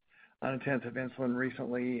 patients on intensive insulin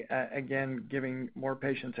recently, again, giving more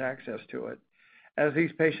patients access to it. As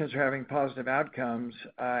these patients are having positive outcomes,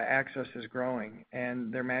 access is growing,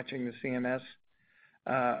 and they're matching the CMS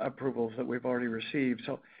approvals that we've already received.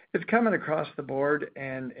 So it's coming across the board,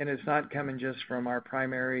 and it's not coming just from our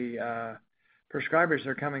primary prescribers.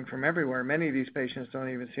 They're coming from everywhere. Many of these patients don't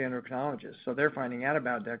even see endocrinologists, so they're finding out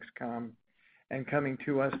about Dexcom and coming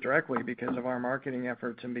to us directly because of our marketing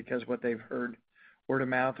efforts and because what they've heard word of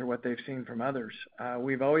mouth or what they've seen from others.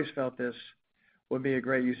 We've always felt this would be a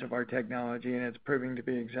great use of our technology, and it's proving to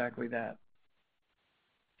be exactly that.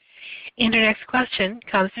 And our next question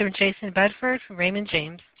comes from Jason Bedford from Raymond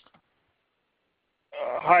James.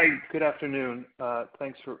 Hi, good afternoon.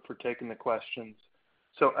 Thanks for taking the questions.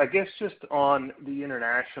 So I guess just on the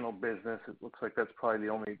international business, it looks like that's probably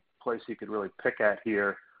the only place you could really pick at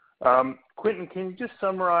here. Quentin, can you just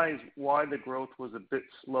summarize why the growth was a bit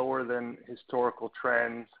slower than historical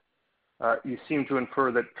trends? You seem to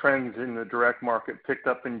infer that trends in the direct market picked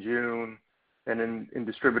up in June and in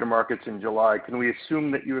distributor markets in July. Can we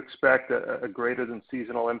assume that you expect a greater than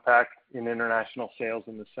seasonal impact in international sales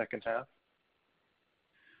in the second half?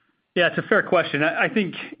 Yeah, it's a fair question. I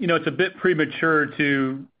think, it's a bit premature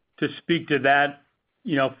to speak to that,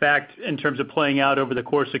 fact in terms of playing out over the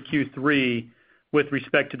course of Q3 with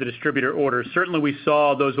respect to the distributor orders. Certainly we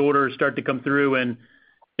saw those orders start to come through, and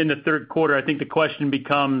in the third quarter, I think the question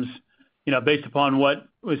becomes, based upon what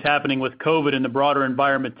was happening with COVID in the broader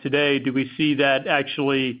environment today, do we see that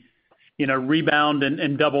actually, rebound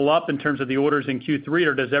and double up in terms of the orders in Q3,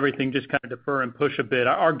 or does everything just kind of defer and push a bit?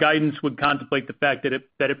 Our guidance would contemplate the fact that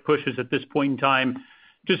it pushes at this point in time,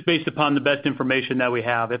 just based upon the best information that we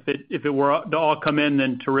have. If it were to all come in,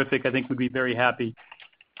 then terrific. I think we'd be very happy.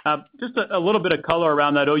 Just a little bit of color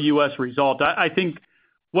around that OUS result. I think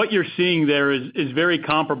what you're seeing there is very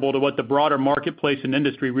comparable to what the broader marketplace and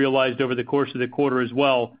industry realized over the course of the quarter as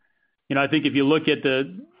well. I think if you look at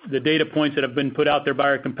the data points that have been put out there by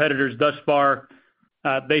our competitors thus far,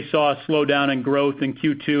 they saw a slowdown in growth in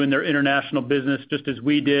Q2 in their international business, just as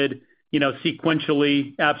we did.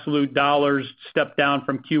 Sequentially, absolute dollars stepped down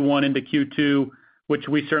from Q1 into Q2, which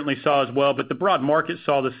we certainly saw as well, but the broad market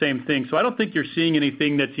saw the same thing. So I don't think you're seeing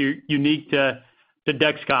anything that's unique to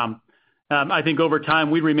Dexcom. I think over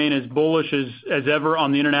time we remain as bullish as ever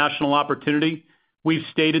on the international opportunity. We've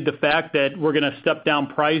stated the fact that we're going to step down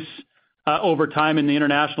price over time in the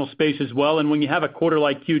international space as well. And when you have a quarter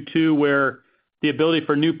like Q2 where the ability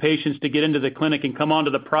for new patients to get into the clinic and come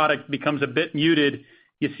onto the product becomes a bit muted,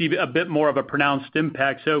 you see a bit more of a pronounced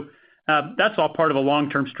impact. So that's all part of a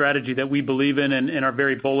long-term strategy that we believe in and are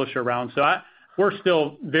very bullish around. So we're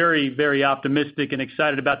still very, very optimistic and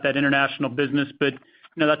excited about that international business, but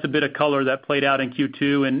that's a bit of color that played out in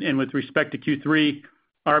Q2. And with respect to Q3,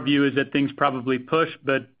 our view is that things probably push,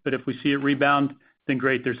 but if we see it rebound, then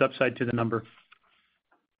great, there's upside to the number.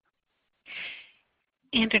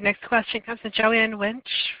 And our next question comes from Joanne Wuensch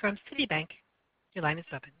from Citibank. Your line is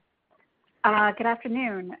open. Good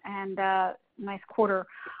afternoon, and nice quarter.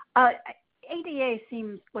 ADA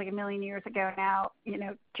seems like a million years ago now,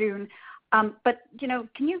 June. But,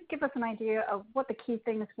 can you give us an idea of what the key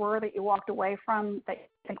things were that you walked away from that you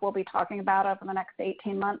think we'll be talking about over the next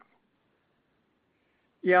 18 months?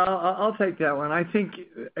 Yeah, I'll take that one. I think,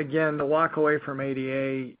 again, the walk away from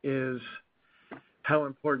ADA is how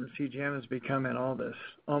important CGM has become in all this.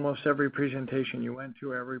 Almost every presentation you went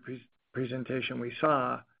to, every presentation we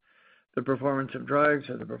saw, the performance of drugs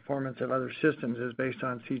or the performance of other systems is based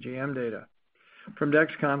on CGM data. From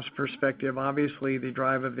Dexcom's perspective, obviously the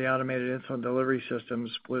drive of the automated insulin delivery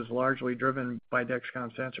systems was largely driven by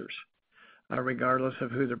Dexcom sensors, regardless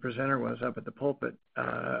of who the presenter was up at the pulpit,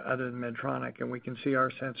 other than Medtronic, and we can see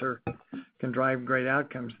our sensor can drive great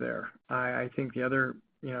outcomes there. I think the other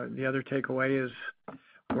takeaway is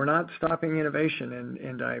we're not stopping innovation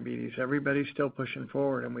in diabetes. Everybody's still pushing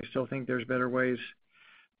forward, and we still think there's better ways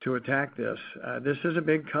to attack this. This is a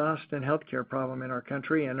big cost and healthcare problem in our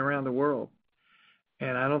country and around the world,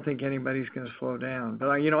 and I don't think anybody's going to slow down. But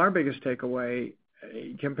our biggest takeaway,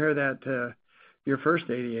 compare that to your first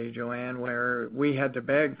ADA, Joanne, where we had to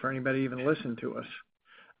beg for anybody to even listen to us.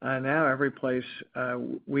 Now every place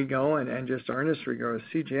we go and just our industry grows,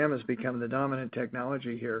 CGM has become the dominant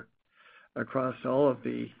technology here across all of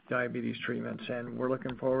the diabetes treatments, and we're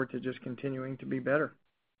looking forward to just continuing to be better.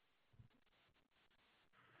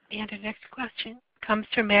 And our next question comes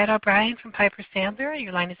from Matt O'Brien from Piper Sandler.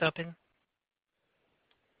 Your line is open.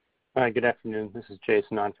 Hi, good afternoon. This is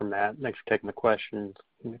Jason on for Matt. Thanks for taking the questions.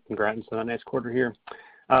 Congrats on a nice quarter here.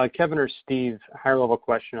 Kevin or Steve, higher level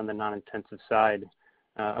question on the non-intensive side.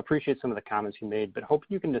 Appreciate some of the comments you made, but hoping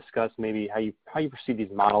you can discuss maybe how you perceive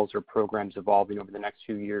these models or programs evolving over the next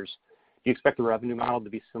few years. Do you expect the revenue model to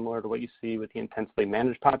be similar to what you see with the intensively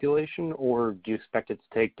managed population, or do you expect it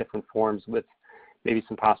to take different forms with maybe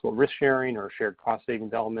some possible risk sharing or shared cost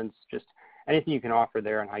savings elements? Just anything you can offer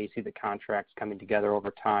there on how you see the contracts coming together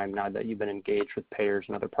over time now that you've been engaged with payers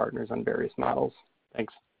and other partners on various models.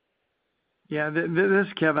 Thanks. Yeah, this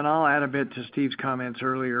is Kevin. I'll add a bit to Steve's comments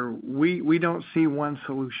earlier. We don't see one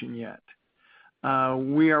solution yet.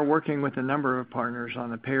 We are working with a number of partners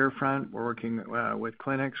on the payer front. We're working with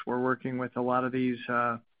clinics. We're working with a lot of these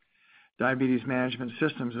diabetes management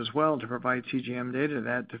systems as well to provide CGM data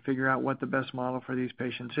to figure out what the best model for these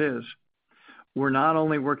patients is. We're not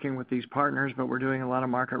only working with these partners, but we're doing a lot of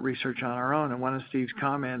market research on our own. And one of Steve's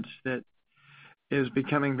comments that is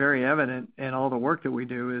becoming very evident in all the work that we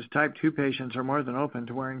do is type 2 patients are more than open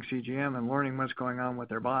to wearing CGM and learning what's going on with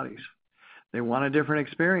their bodies. They want a different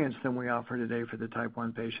experience than we offer today for the type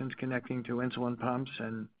 1 patients, connecting to insulin pumps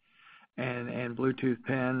and Bluetooth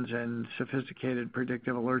pens and sophisticated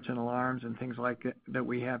predictive alerts and alarms and things like that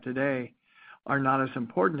we have today are not as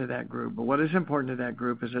important to that group. But what is important to that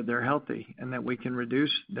group is that they're healthy and that we can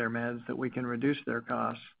reduce their meds, that we can reduce their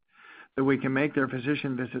costs, that we can make their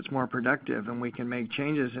physician visits more productive, and we can make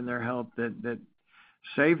changes in their health that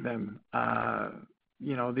save them,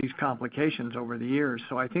 these complications over the years.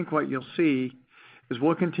 So I think what you'll see is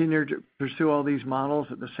we'll continue to pursue all these models.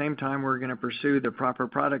 At the same time, we're going to pursue the proper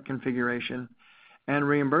product configuration and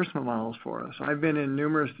reimbursement models for us. I've been in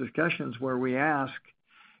numerous discussions where we ask,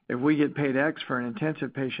 if we get paid X for an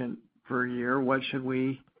intensive patient per year, what should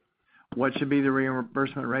be the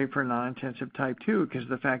reimbursement rate for a non-intensive type 2? Because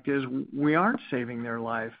the fact is we aren't saving their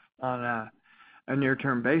life on a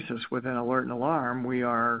near-term basis with an alert and alarm. We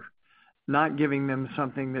are not giving them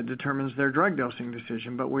something that determines their drug dosing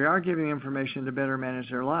decision, but we are giving information to better manage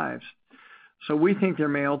their lives. So we think there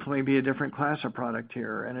may ultimately be a different class of product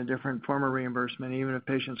here and a different form of reimbursement, even if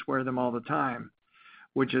patients wear them all the time,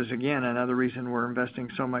 which is, again, another reason we're investing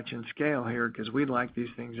so much in scale here, because we'd like these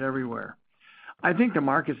things everywhere. I think the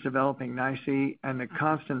market's developing nicely, and the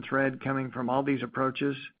constant thread coming from all these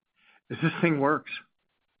approaches is this thing works.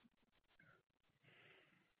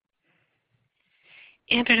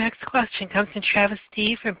 And our next question comes from Travis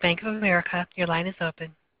Steed from Bank of America. Your line is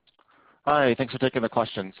open. Hi, thanks for taking the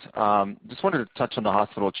questions. Just wanted to touch on the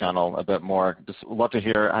hospital channel a bit more. Just love to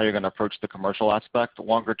hear how you're going to approach the commercial aspect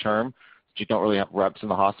longer term. You don't really have reps in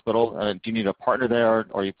the hospital. Do you need a partner there,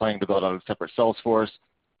 or are you planning to build out a separate sales force?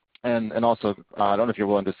 And also, I don't know if you're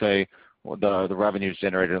willing to say the revenues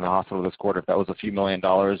generated in the hospital this quarter, if that was a few $1 million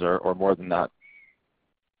or more than that.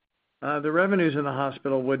 The revenues in the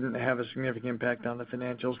hospital wouldn't have a significant impact on the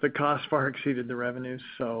financials. The costs far exceeded the revenues,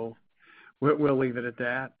 so we'll leave it at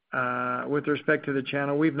that. With respect to the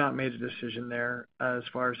channel, we've not made a decision there as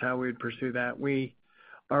far as how we'd pursue that. We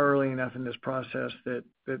early enough in this process that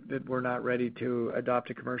we're not ready to adopt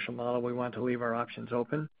a commercial model. We want to leave our options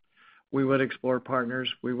open. We would explore partners.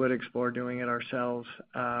 We would explore doing it ourselves,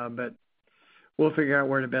 but we'll figure out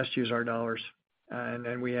where to best use our dollars,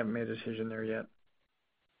 and we haven't made a decision there yet.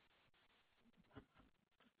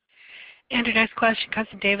 And our next question comes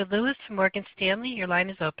from David Lewis from Morgan Stanley. Your line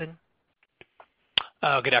is open.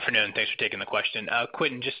 Good afternoon. Thanks for taking the question.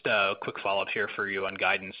 Quentin, just a quick follow-up here for you on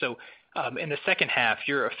guidance. So in the second half,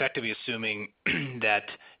 you're effectively assuming that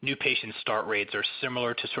new patient start rates are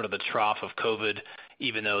similar to sort of the trough of COVID,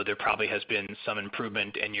 even though there probably has been some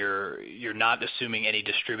improvement, and you're not assuming any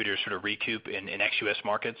distributors sort of recoup in ex-US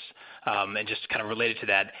markets. And just kind of related to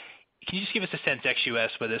that, can you just give us a sense ex-US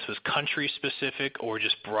whether this was country specific or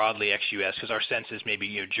just broadly ex-US? Because our sense is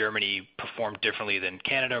maybe Germany performed differently than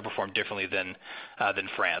Canada, or performed differently than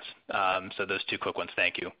France. So those two quick ones.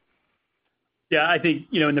 Thank you. Yeah, I think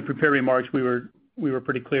in the prepared remarks we were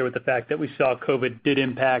pretty clear with the fact that we saw COVID did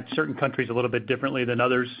impact certain countries a little bit differently than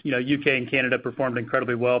others. UK and Canada performed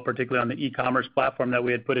incredibly well, particularly on the e-commerce platform that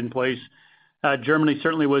we had put in place. Germany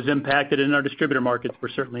certainly was impacted, and our distributor markets were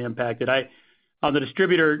certainly impacted. On the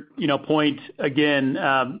distributor, point, again,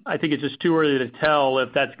 I think it's just too early to tell if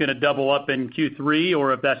that's going to double up in Q3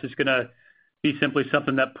 or if that's just going to be simply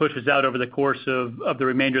something that pushes out over the course of the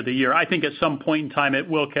remainder of the year. I think at some point in time it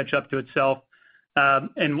will catch up to itself,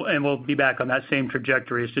 and we'll be back on that same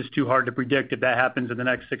trajectory. It's just too hard to predict if that happens in the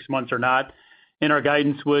next 6 months or not. And our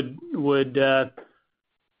guidance would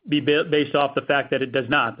be based off the fact that it does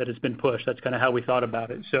not, that it's been pushed. That's kind of how we thought about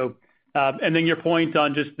it. So. And then your point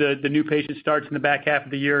on just the new patient starts in the back half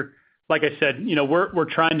of the year, like I said, we're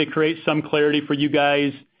trying to create some clarity for you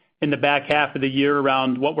guys in the back half of the year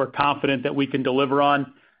around what we're confident that we can deliver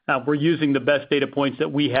on. We're using the best data points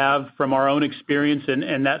that we have from our own experience,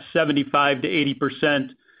 and that 75 to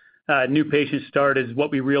 80% new patient start is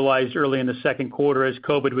what we realized early in the second quarter as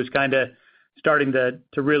COVID was kind of starting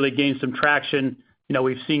to really gain some traction.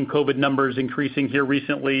 We've seen COVID numbers increasing here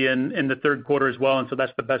recently in the third quarter as well, and so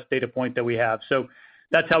that's the best data point that we have. So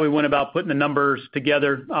that's how we went about putting the numbers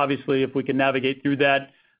together. Obviously, if we can navigate through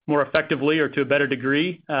that more effectively or to a better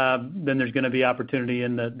degree, then there's going to be opportunity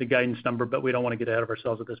in the guidance number, but we don't want to get ahead of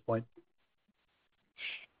ourselves at this point.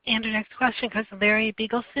 And our next question comes from Larry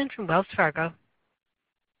Biegelsen from Wells Fargo.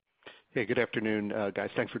 Hey, good afternoon, guys.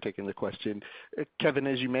 Thanks for taking the question. Kevin,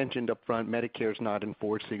 as you mentioned up front, Medicare is not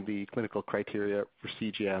enforcing the clinical criteria for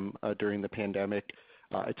CGM during the pandemic.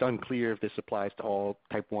 It's unclear if this applies to all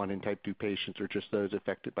type 1 and type 2 patients or just those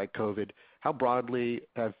affected by COVID. How broadly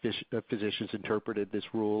have physicians interpreted this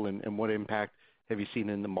rule, and what impact have you seen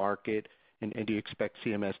in the market? And do you expect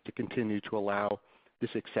CMS to continue to allow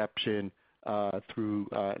this exception through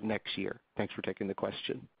next year? Thanks for taking the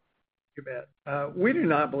question. You bet. We do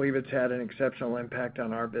not believe it's had an exceptional impact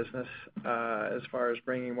on our business as far as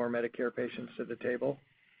bringing more Medicare patients to the table,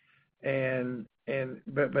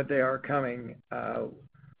 but they are coming.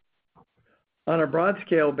 On a broad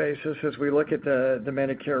scale basis, as we look at the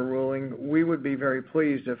Medicare ruling, we would be very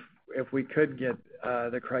pleased if we could get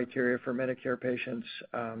the criteria for Medicare patients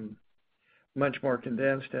much more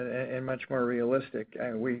condensed and much more realistic.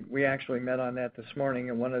 We actually met on that this morning,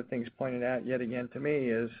 and one of the things pointed out yet again to me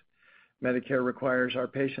is Medicare requires our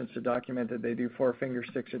patients to document that they do 4 finger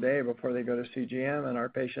sticks a day before they go to CGM, and our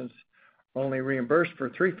patients are only reimbursed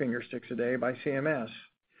for 3 finger sticks a day by CMS.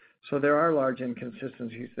 So there are large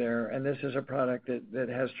inconsistencies there, and this is a product that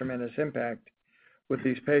has tremendous impact with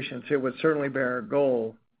these patients. It would certainly be our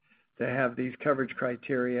goal to have these coverage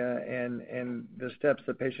criteria and the steps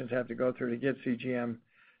that patients have to go through to get CGM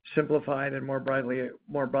simplified and more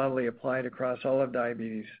broadly applied across all of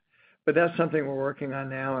diabetes. But that's something we're working on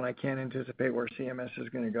now, and I can't anticipate where CMS is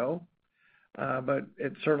going to go. But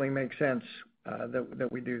it certainly makes sense that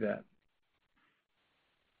we do that.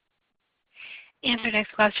 And our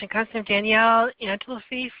next question comes from Danielle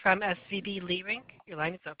Antalffy from SVB Leerink. Your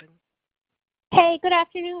line is open. Hey, good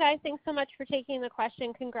afternoon, guys. Thanks so much for taking the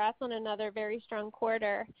question. Congrats on another very strong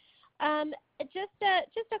quarter.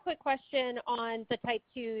 Just a quick question on the type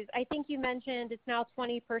 2s. I think you mentioned it's now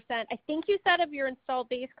 20%. I think you said of your installed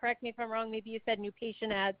base, correct me if I'm wrong, maybe you said new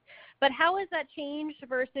patient adds. But how has that changed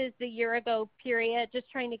versus the year ago period? Just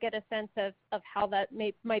trying to get a sense of how that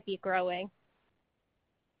might be growing.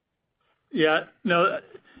 Yeah, no,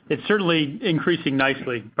 it's certainly increasing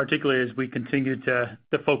nicely, particularly as we continue to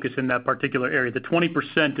focus in that particular area. The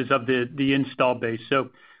 20% is of the install base. So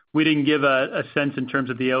we didn't give a sense in terms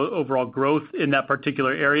of the overall growth in that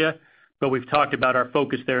particular area, but we've talked about our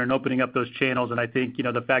focus there and opening up those channels. And I think,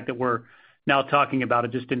 the fact that we're now talking about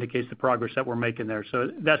it just indicates the progress that we're making there. So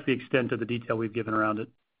that's the extent of the detail we've given around it.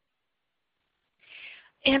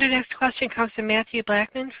 And our next question comes from Matthew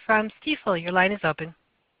Blackman from Stifel. Your line is open.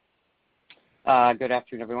 Good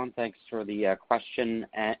afternoon, everyone. Thanks for the question.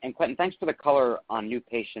 And Quentin, thanks for the color on new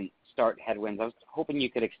patient start headwinds. I was hoping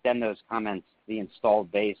you could extend those comments to the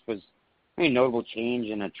installed base. Was there any notable change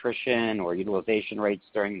in attrition or utilization rates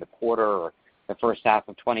during the quarter or the first half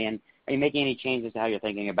of 20? And are you making any changes to how you're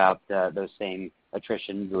thinking about those same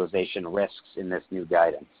attrition utilization risks in this new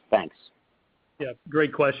guidance? Thanks. Yeah,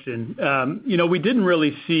 great question. We didn't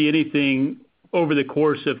really see anything over the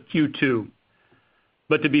course of Q2.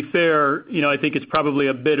 But to be fair, I think it's probably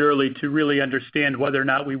a bit early to really understand whether or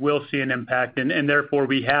not we will see an impact, and therefore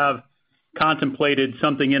we have contemplated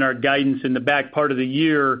something in our guidance in the back part of the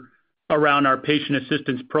year around our patient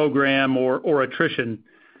assistance program or attrition.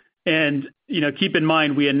 And, keep in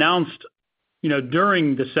mind, we announced,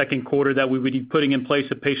 during the second quarter that we would be putting in place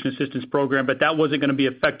a patient assistance program, but that wasn't going to be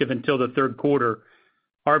effective until the third quarter.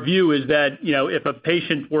 Our view is that, if a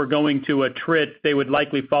patient were going to attrit, they would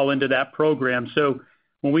likely fall into that program. So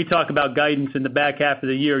when we talk about guidance in the back half of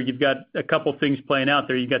the year, you've got a couple things playing out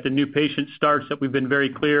there. You've got the new patient starts that we've been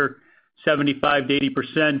very clear, 75 to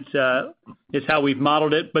 80% is how we've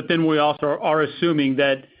modeled it. But then we also are assuming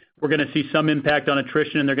that we're going to see some impact on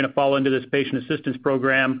attrition, and they're going to fall into this patient assistance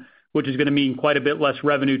program, which is going to mean quite a bit less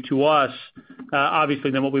revenue to us,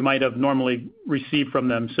 obviously, than what we might have normally received from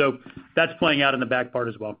them. So that's playing out in the back part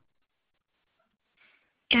as well.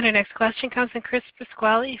 And our next question comes from Chris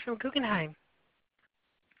Pasquale from Guggenheim.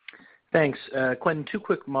 Thanks. Quentin, two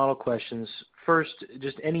quick model questions. First,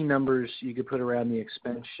 just any numbers you could put around the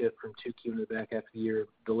expense shift from 2Q in the back half of the year.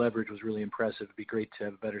 The leverage was really impressive. It'd be great to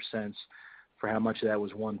have a better sense for how much of that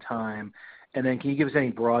was one time. And then can you give us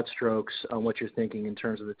any broad strokes on what you're thinking in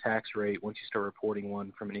terms of the tax rate once you start reporting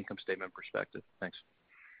one from an income statement perspective? Thanks.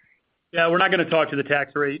 Yeah, we're not going to talk to the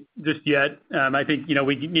tax rate just yet. I think,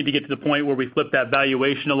 we need to get to the point where we flip that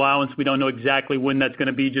valuation allowance. We don't know exactly when that's going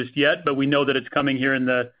to be just yet, but we know that it's coming here in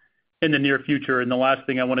the near future. And the last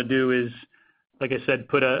thing I want to do is, like I said,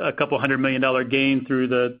 put a couple $100 million gain through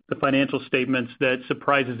the financial statements that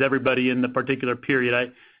surprises everybody in the particular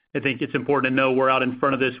period. I think it's important to know we're out in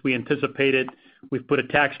front of this. We anticipate it. We've put a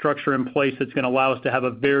tax structure in place that's going to allow us to have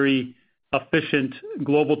a very efficient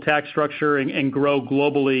global tax structure and grow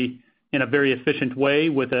globally in a very efficient way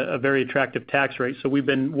with a very attractive tax rate. So we've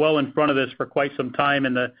been well in front of this for quite some time,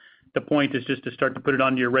 and the point is just to start to put it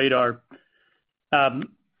onto your radar.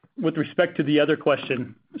 With respect to the other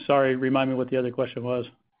question, sorry, remind me what the other question was.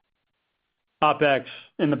 OpEx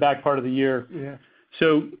in the back part of the year. Yeah.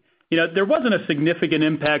 So, there wasn't a significant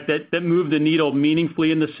impact that moved the needle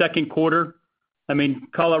meaningfully in the second quarter. I mean,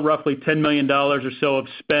 call it roughly $10 million or so of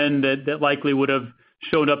spend that likely would have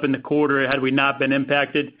showed up in the quarter had we not been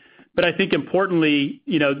impacted. But I think importantly,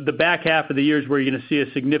 the back half of the year is where you're going to see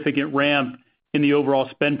a significant ramp in the overall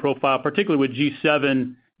spend profile, particularly with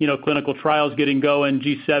G7, clinical trials getting going,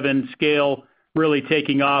 G7 scale really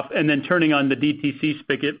taking off, and then turning on the DTC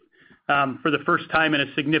spigot for the first time in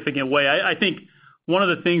a significant way. I think one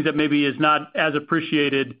of the things that maybe is not as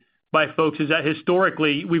appreciated by folks is that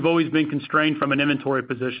historically we've always been constrained from an inventory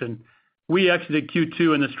position. We exited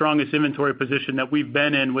Q2 in the strongest inventory position that we've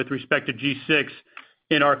been in with respect to G6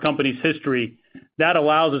 in our company's history. That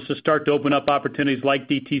allows us to start to open up opportunities like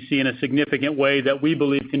DTC in a significant way that we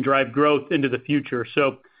believe can drive growth into the future.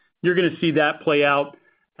 So you're going to see that play out.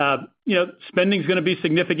 Spending is going to be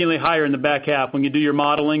significantly higher in the back half. When you do your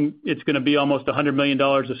modeling, it's going to be almost $100 million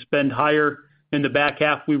of spend higher in the back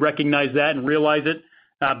half. We recognize that and realize it.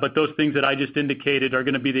 But those things that I just indicated are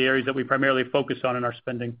going to be the areas that we primarily focus on in our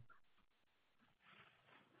spending.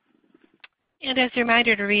 And as a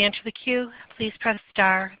reminder to re-enter the queue, please press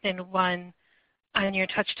star, then 1 on your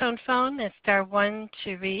touch-tone phone. That's star 1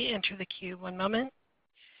 to re-enter the queue. One moment.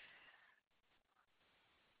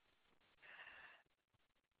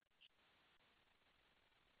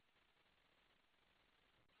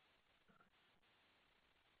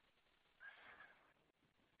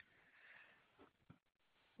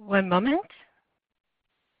 One moment.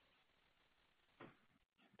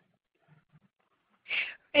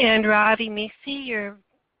 And Ravi Misra, your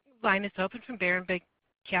line is open from Berenberg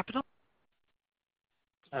Capital.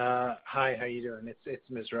 Hi, how you doing? It's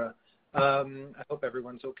Misra. I hope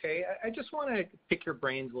everyone's okay. I just want to pick your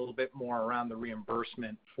brains a little bit more around the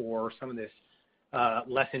reimbursement for some of this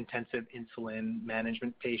less intensive insulin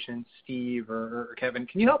management patients. Steve or Kevin,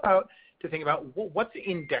 can you help out to think about what's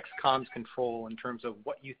in Dexcom's control in terms of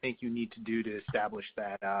what you think you need to do to establish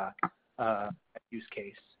that use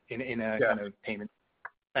case in a kind of payment?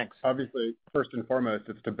 Thanks. Obviously, first and foremost,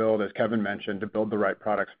 it's to build, as Kevin mentioned, to build the right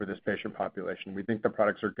products for this patient population. We think the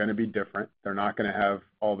products are going to be different. They're not going to have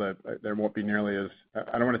there won't be nearly as,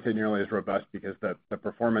 I don't want to say nearly as robust because the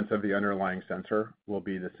performance of the underlying sensor will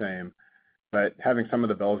be the same. But having some of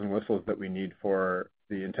the bells and whistles that we need for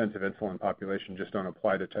the intensive insulin population just don't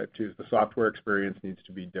apply to type 2s. The software experience needs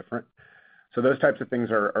to be different. So those types of things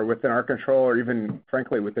are within our control, or even,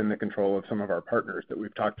 frankly, within the control of some of our partners that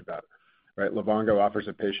we've talked about. Right, Livongo offers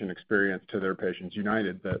a patient experience to their patients.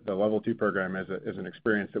 United, the Level 2 program is an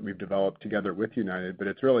experience that we've developed together with United, but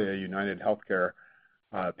it's really a United Healthcare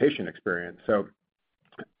patient experience. So,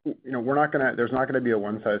 there's not going to be a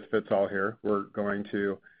one-size-fits-all here. We're going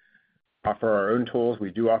to offer our own tools.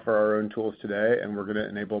 We do offer our own tools today, and we're going to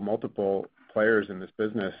enable multiple players in this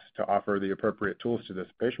business to offer the appropriate tools to this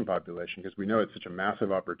patient population because we know it's such a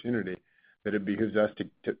massive opportunity that it behooves us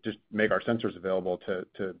to just make our sensors available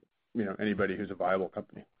to anybody who's a viable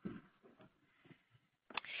company.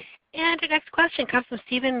 And our next question comes from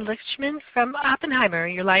Steven Lichtman from Oppenheimer.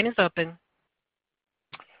 Your line is open.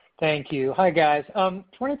 Thank you. Hi, guys. I was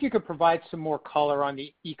wondering if you could provide some more color on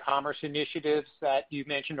the e-commerce initiatives that you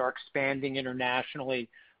mentioned are expanding internationally.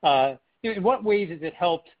 In what ways has it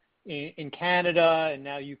helped in Canada and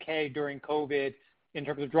now UK during COVID in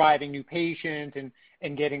terms of driving new patients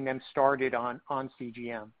and getting them started on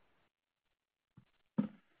CGM?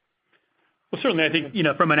 Well, certainly, I think,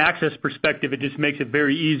 from an access perspective, it just makes it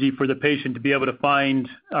very easy for the patient to be able to find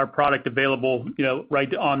our product available,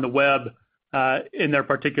 right on the web in their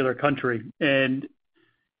particular country. And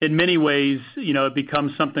in many ways, it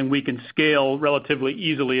becomes something we can scale relatively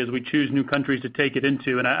easily as we choose new countries to take it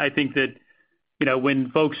into. And I think that,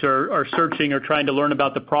 when folks are searching or trying to learn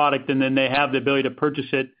about the product and then they have the ability to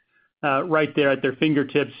purchase it right there at their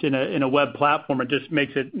fingertips in a web platform, it just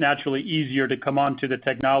makes it naturally easier to come onto the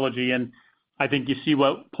technology. And I think you see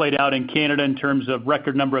what played out in Canada in terms of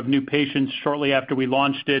record number of new patients shortly after we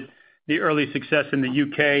launched it. The early success in the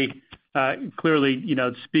UK clearly,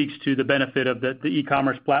 speaks to the benefit of the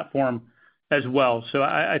e-commerce platform as well. So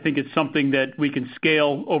I think it's something that we can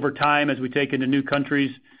scale over time as we take into new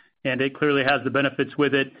countries, and it clearly has the benefits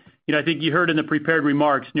with it. I think you heard in the prepared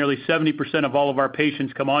remarks, nearly 70% of all of our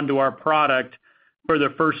patients come onto our product for the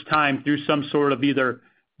first time through some sort of either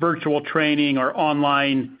virtual training or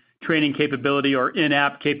online training capability or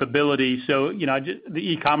in-app capability. So, the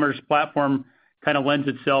e-commerce platform kind of lends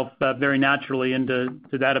itself very naturally into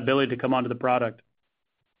that ability to come onto the product.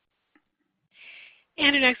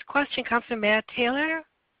 And our next question comes from Matt Taylor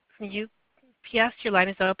from UPS. Your line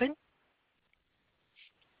is open.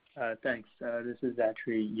 Thanks. This is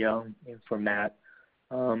actually Young in for Matt.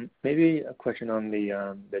 Maybe a question on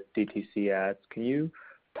the DTC ads. Can you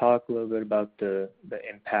talk a little bit about the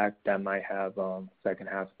impact that might have on second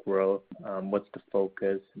half growth? What's the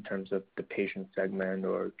focus in terms of the patient segment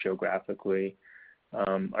or geographically?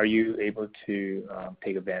 Are you able to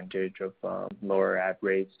take advantage of lower ad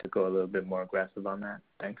rates to go a little bit more aggressive on that?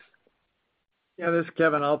 Thanks. Yeah, this is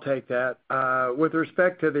Kevin. I'll take that. With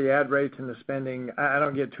respect to the ad rates and the spending, I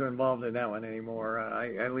don't get too involved in that one anymore.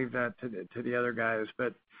 I leave that to the other guys.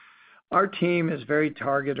 But our team is very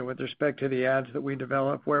targeted with respect to the ads that we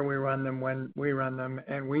develop, where we run them, when we run them,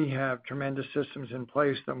 and we have tremendous systems in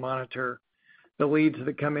place that monitor the leads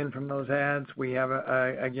that come in from those ads. We have,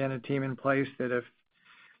 again, a team in place that if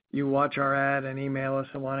you watch our ad and email us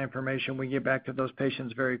and want information, we get back to those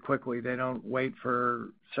patients very quickly. They don't wait for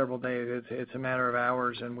several days. It's a matter of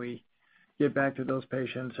hours, and we get back to those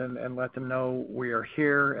patients and let them know we are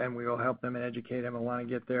here and we will help them and educate them and want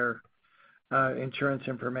to get their insurance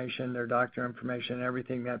information, their doctor information,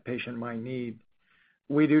 everything that patient might need.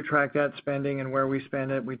 We do track that spending and where we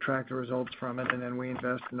spend it. We track the results from it, and then we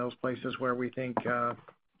invest in those places where we think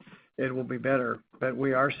it will be better. But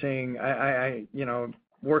we are seeing,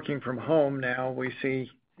 working from home now, we see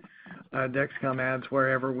Dexcom ads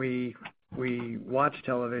wherever we watch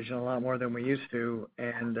television a lot more than we used to,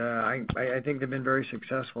 and I think they've been very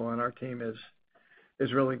successful, and our team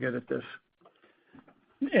is really good at this.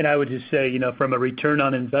 And I would just say, from a return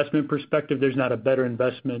on investment perspective, there's not a better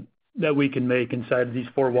investment that we can make inside of these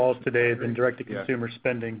four walls today than direct-to-consumer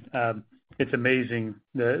spending. It's amazing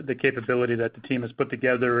the capability that the team has put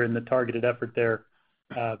together and the targeted effort there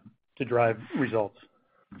to drive results.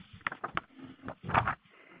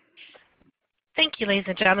 Thank you, ladies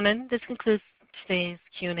and gentlemen. This concludes today's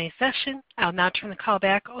Q&A session. I'll now turn the call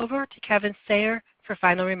back over to Kevin Sayer for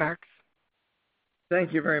final remarks.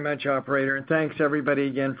 Thank you very much, operator, and thanks everybody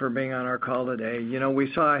again for being on our call today.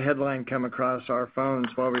 We saw a headline come across our phones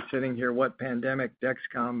while we're sitting here, "What pandemic?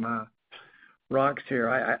 Dexcom rocks here."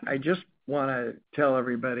 I just want to tell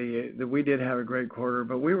everybody that we did have a great quarter,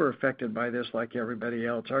 but we were affected by this like everybody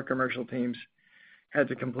else. Our commercial teams had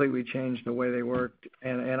to completely change the way they worked,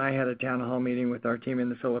 and I had a town hall meeting with our team in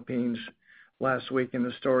the Philippines last week, and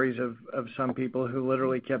the stories of some people who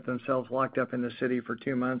literally kept themselves locked up in the city for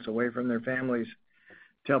 2 months away from their families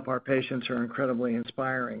to help our patients are incredibly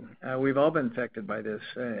inspiring. We've all been affected by this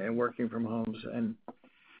and working from homes, and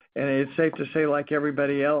it's safe to say, like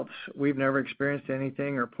everybody else, we've never experienced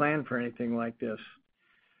anything or planned for anything like this.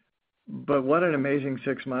 But what an amazing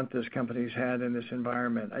 6 months this company's had in this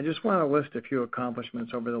environment. I just want to list a few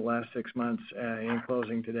accomplishments over the last 6 months in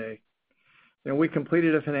closing today. We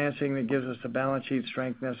completed a financing that gives us the balance sheet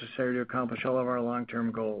strength necessary to accomplish all of our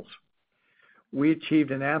long-term goals. We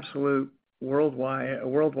achieved an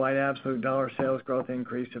worldwide absolute dollar sales growth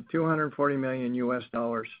increase of $240 million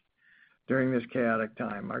during this chaotic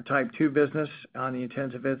time. Our type 2 business on the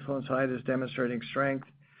intensive insulin side is demonstrating strength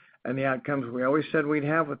and the outcomes we always said we'd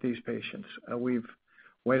have with these patients. We've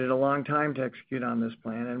waited a long time to execute on this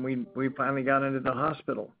plan, and we finally got into the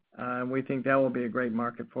hospital, and we think that will be a great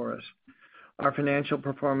market for us. Our financial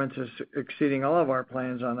performance is exceeding all of our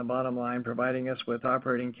plans on the bottom line, providing us with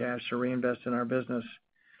operating cash to reinvest in our business,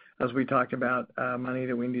 as we talked about money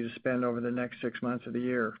that we need to spend over the next 6 months of the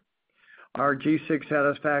year. Our G6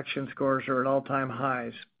 satisfaction scores are at all-time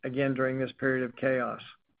highs, again during this period of chaos.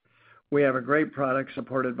 We have a great product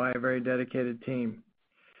supported by a very dedicated team.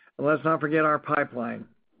 And let's not forget our pipeline.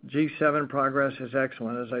 G7 progress is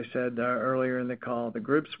excellent, as I said earlier in the call. The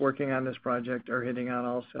groups working on this project are hitting on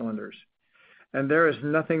all cylinders. And there is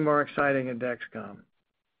nothing more exciting at Dexcom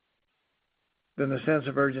than the sense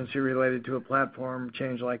of urgency related to a platform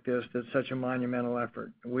change like this that's such a monumental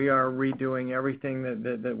effort. We are redoing everything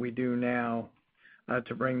that we do now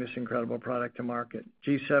to bring this incredible product to market.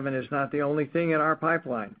 G7 is not the only thing in our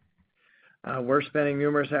pipeline. We're spending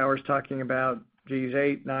numerous hours talking about Gs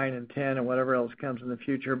 8, 9, and 10 and whatever else comes in the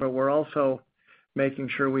future, but we're also making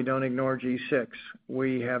sure we don't ignore G6.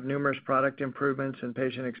 We have numerous product improvements and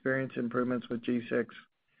patient experience improvements with G6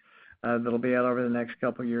 that'll be out over the next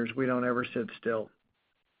couple of years. We don't ever sit still.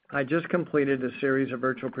 I just completed a series of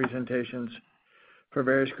virtual presentations for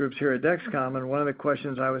various groups here at Dexcom, and one of the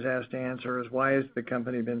questions I was asked to answer is, why has the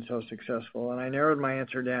company been so successful? And I narrowed my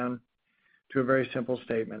answer down to a very simple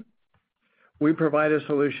statement. We provide a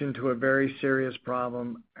solution to a very serious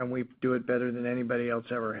problem, and we do it better than anybody else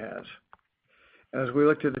ever has. As we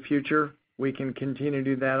look to the future, we can continue to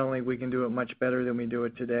do that, only we can do it much better than we do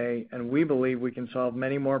it today, and we believe we can solve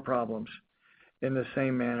many more problems in the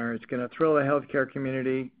same manner. It's going to thrill the healthcare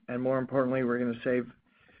community, and more importantly, we're going to save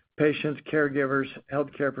patients, caregivers,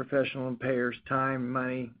 healthcare professionals, and payers time,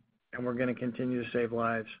 money, and we're going to continue to save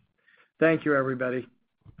lives. Thank you, everybody.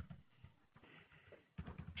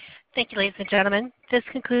 Thank you, ladies and gentlemen. This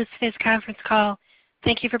concludes today's conference call.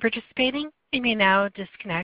 Thank you for participating. You may now disconnect.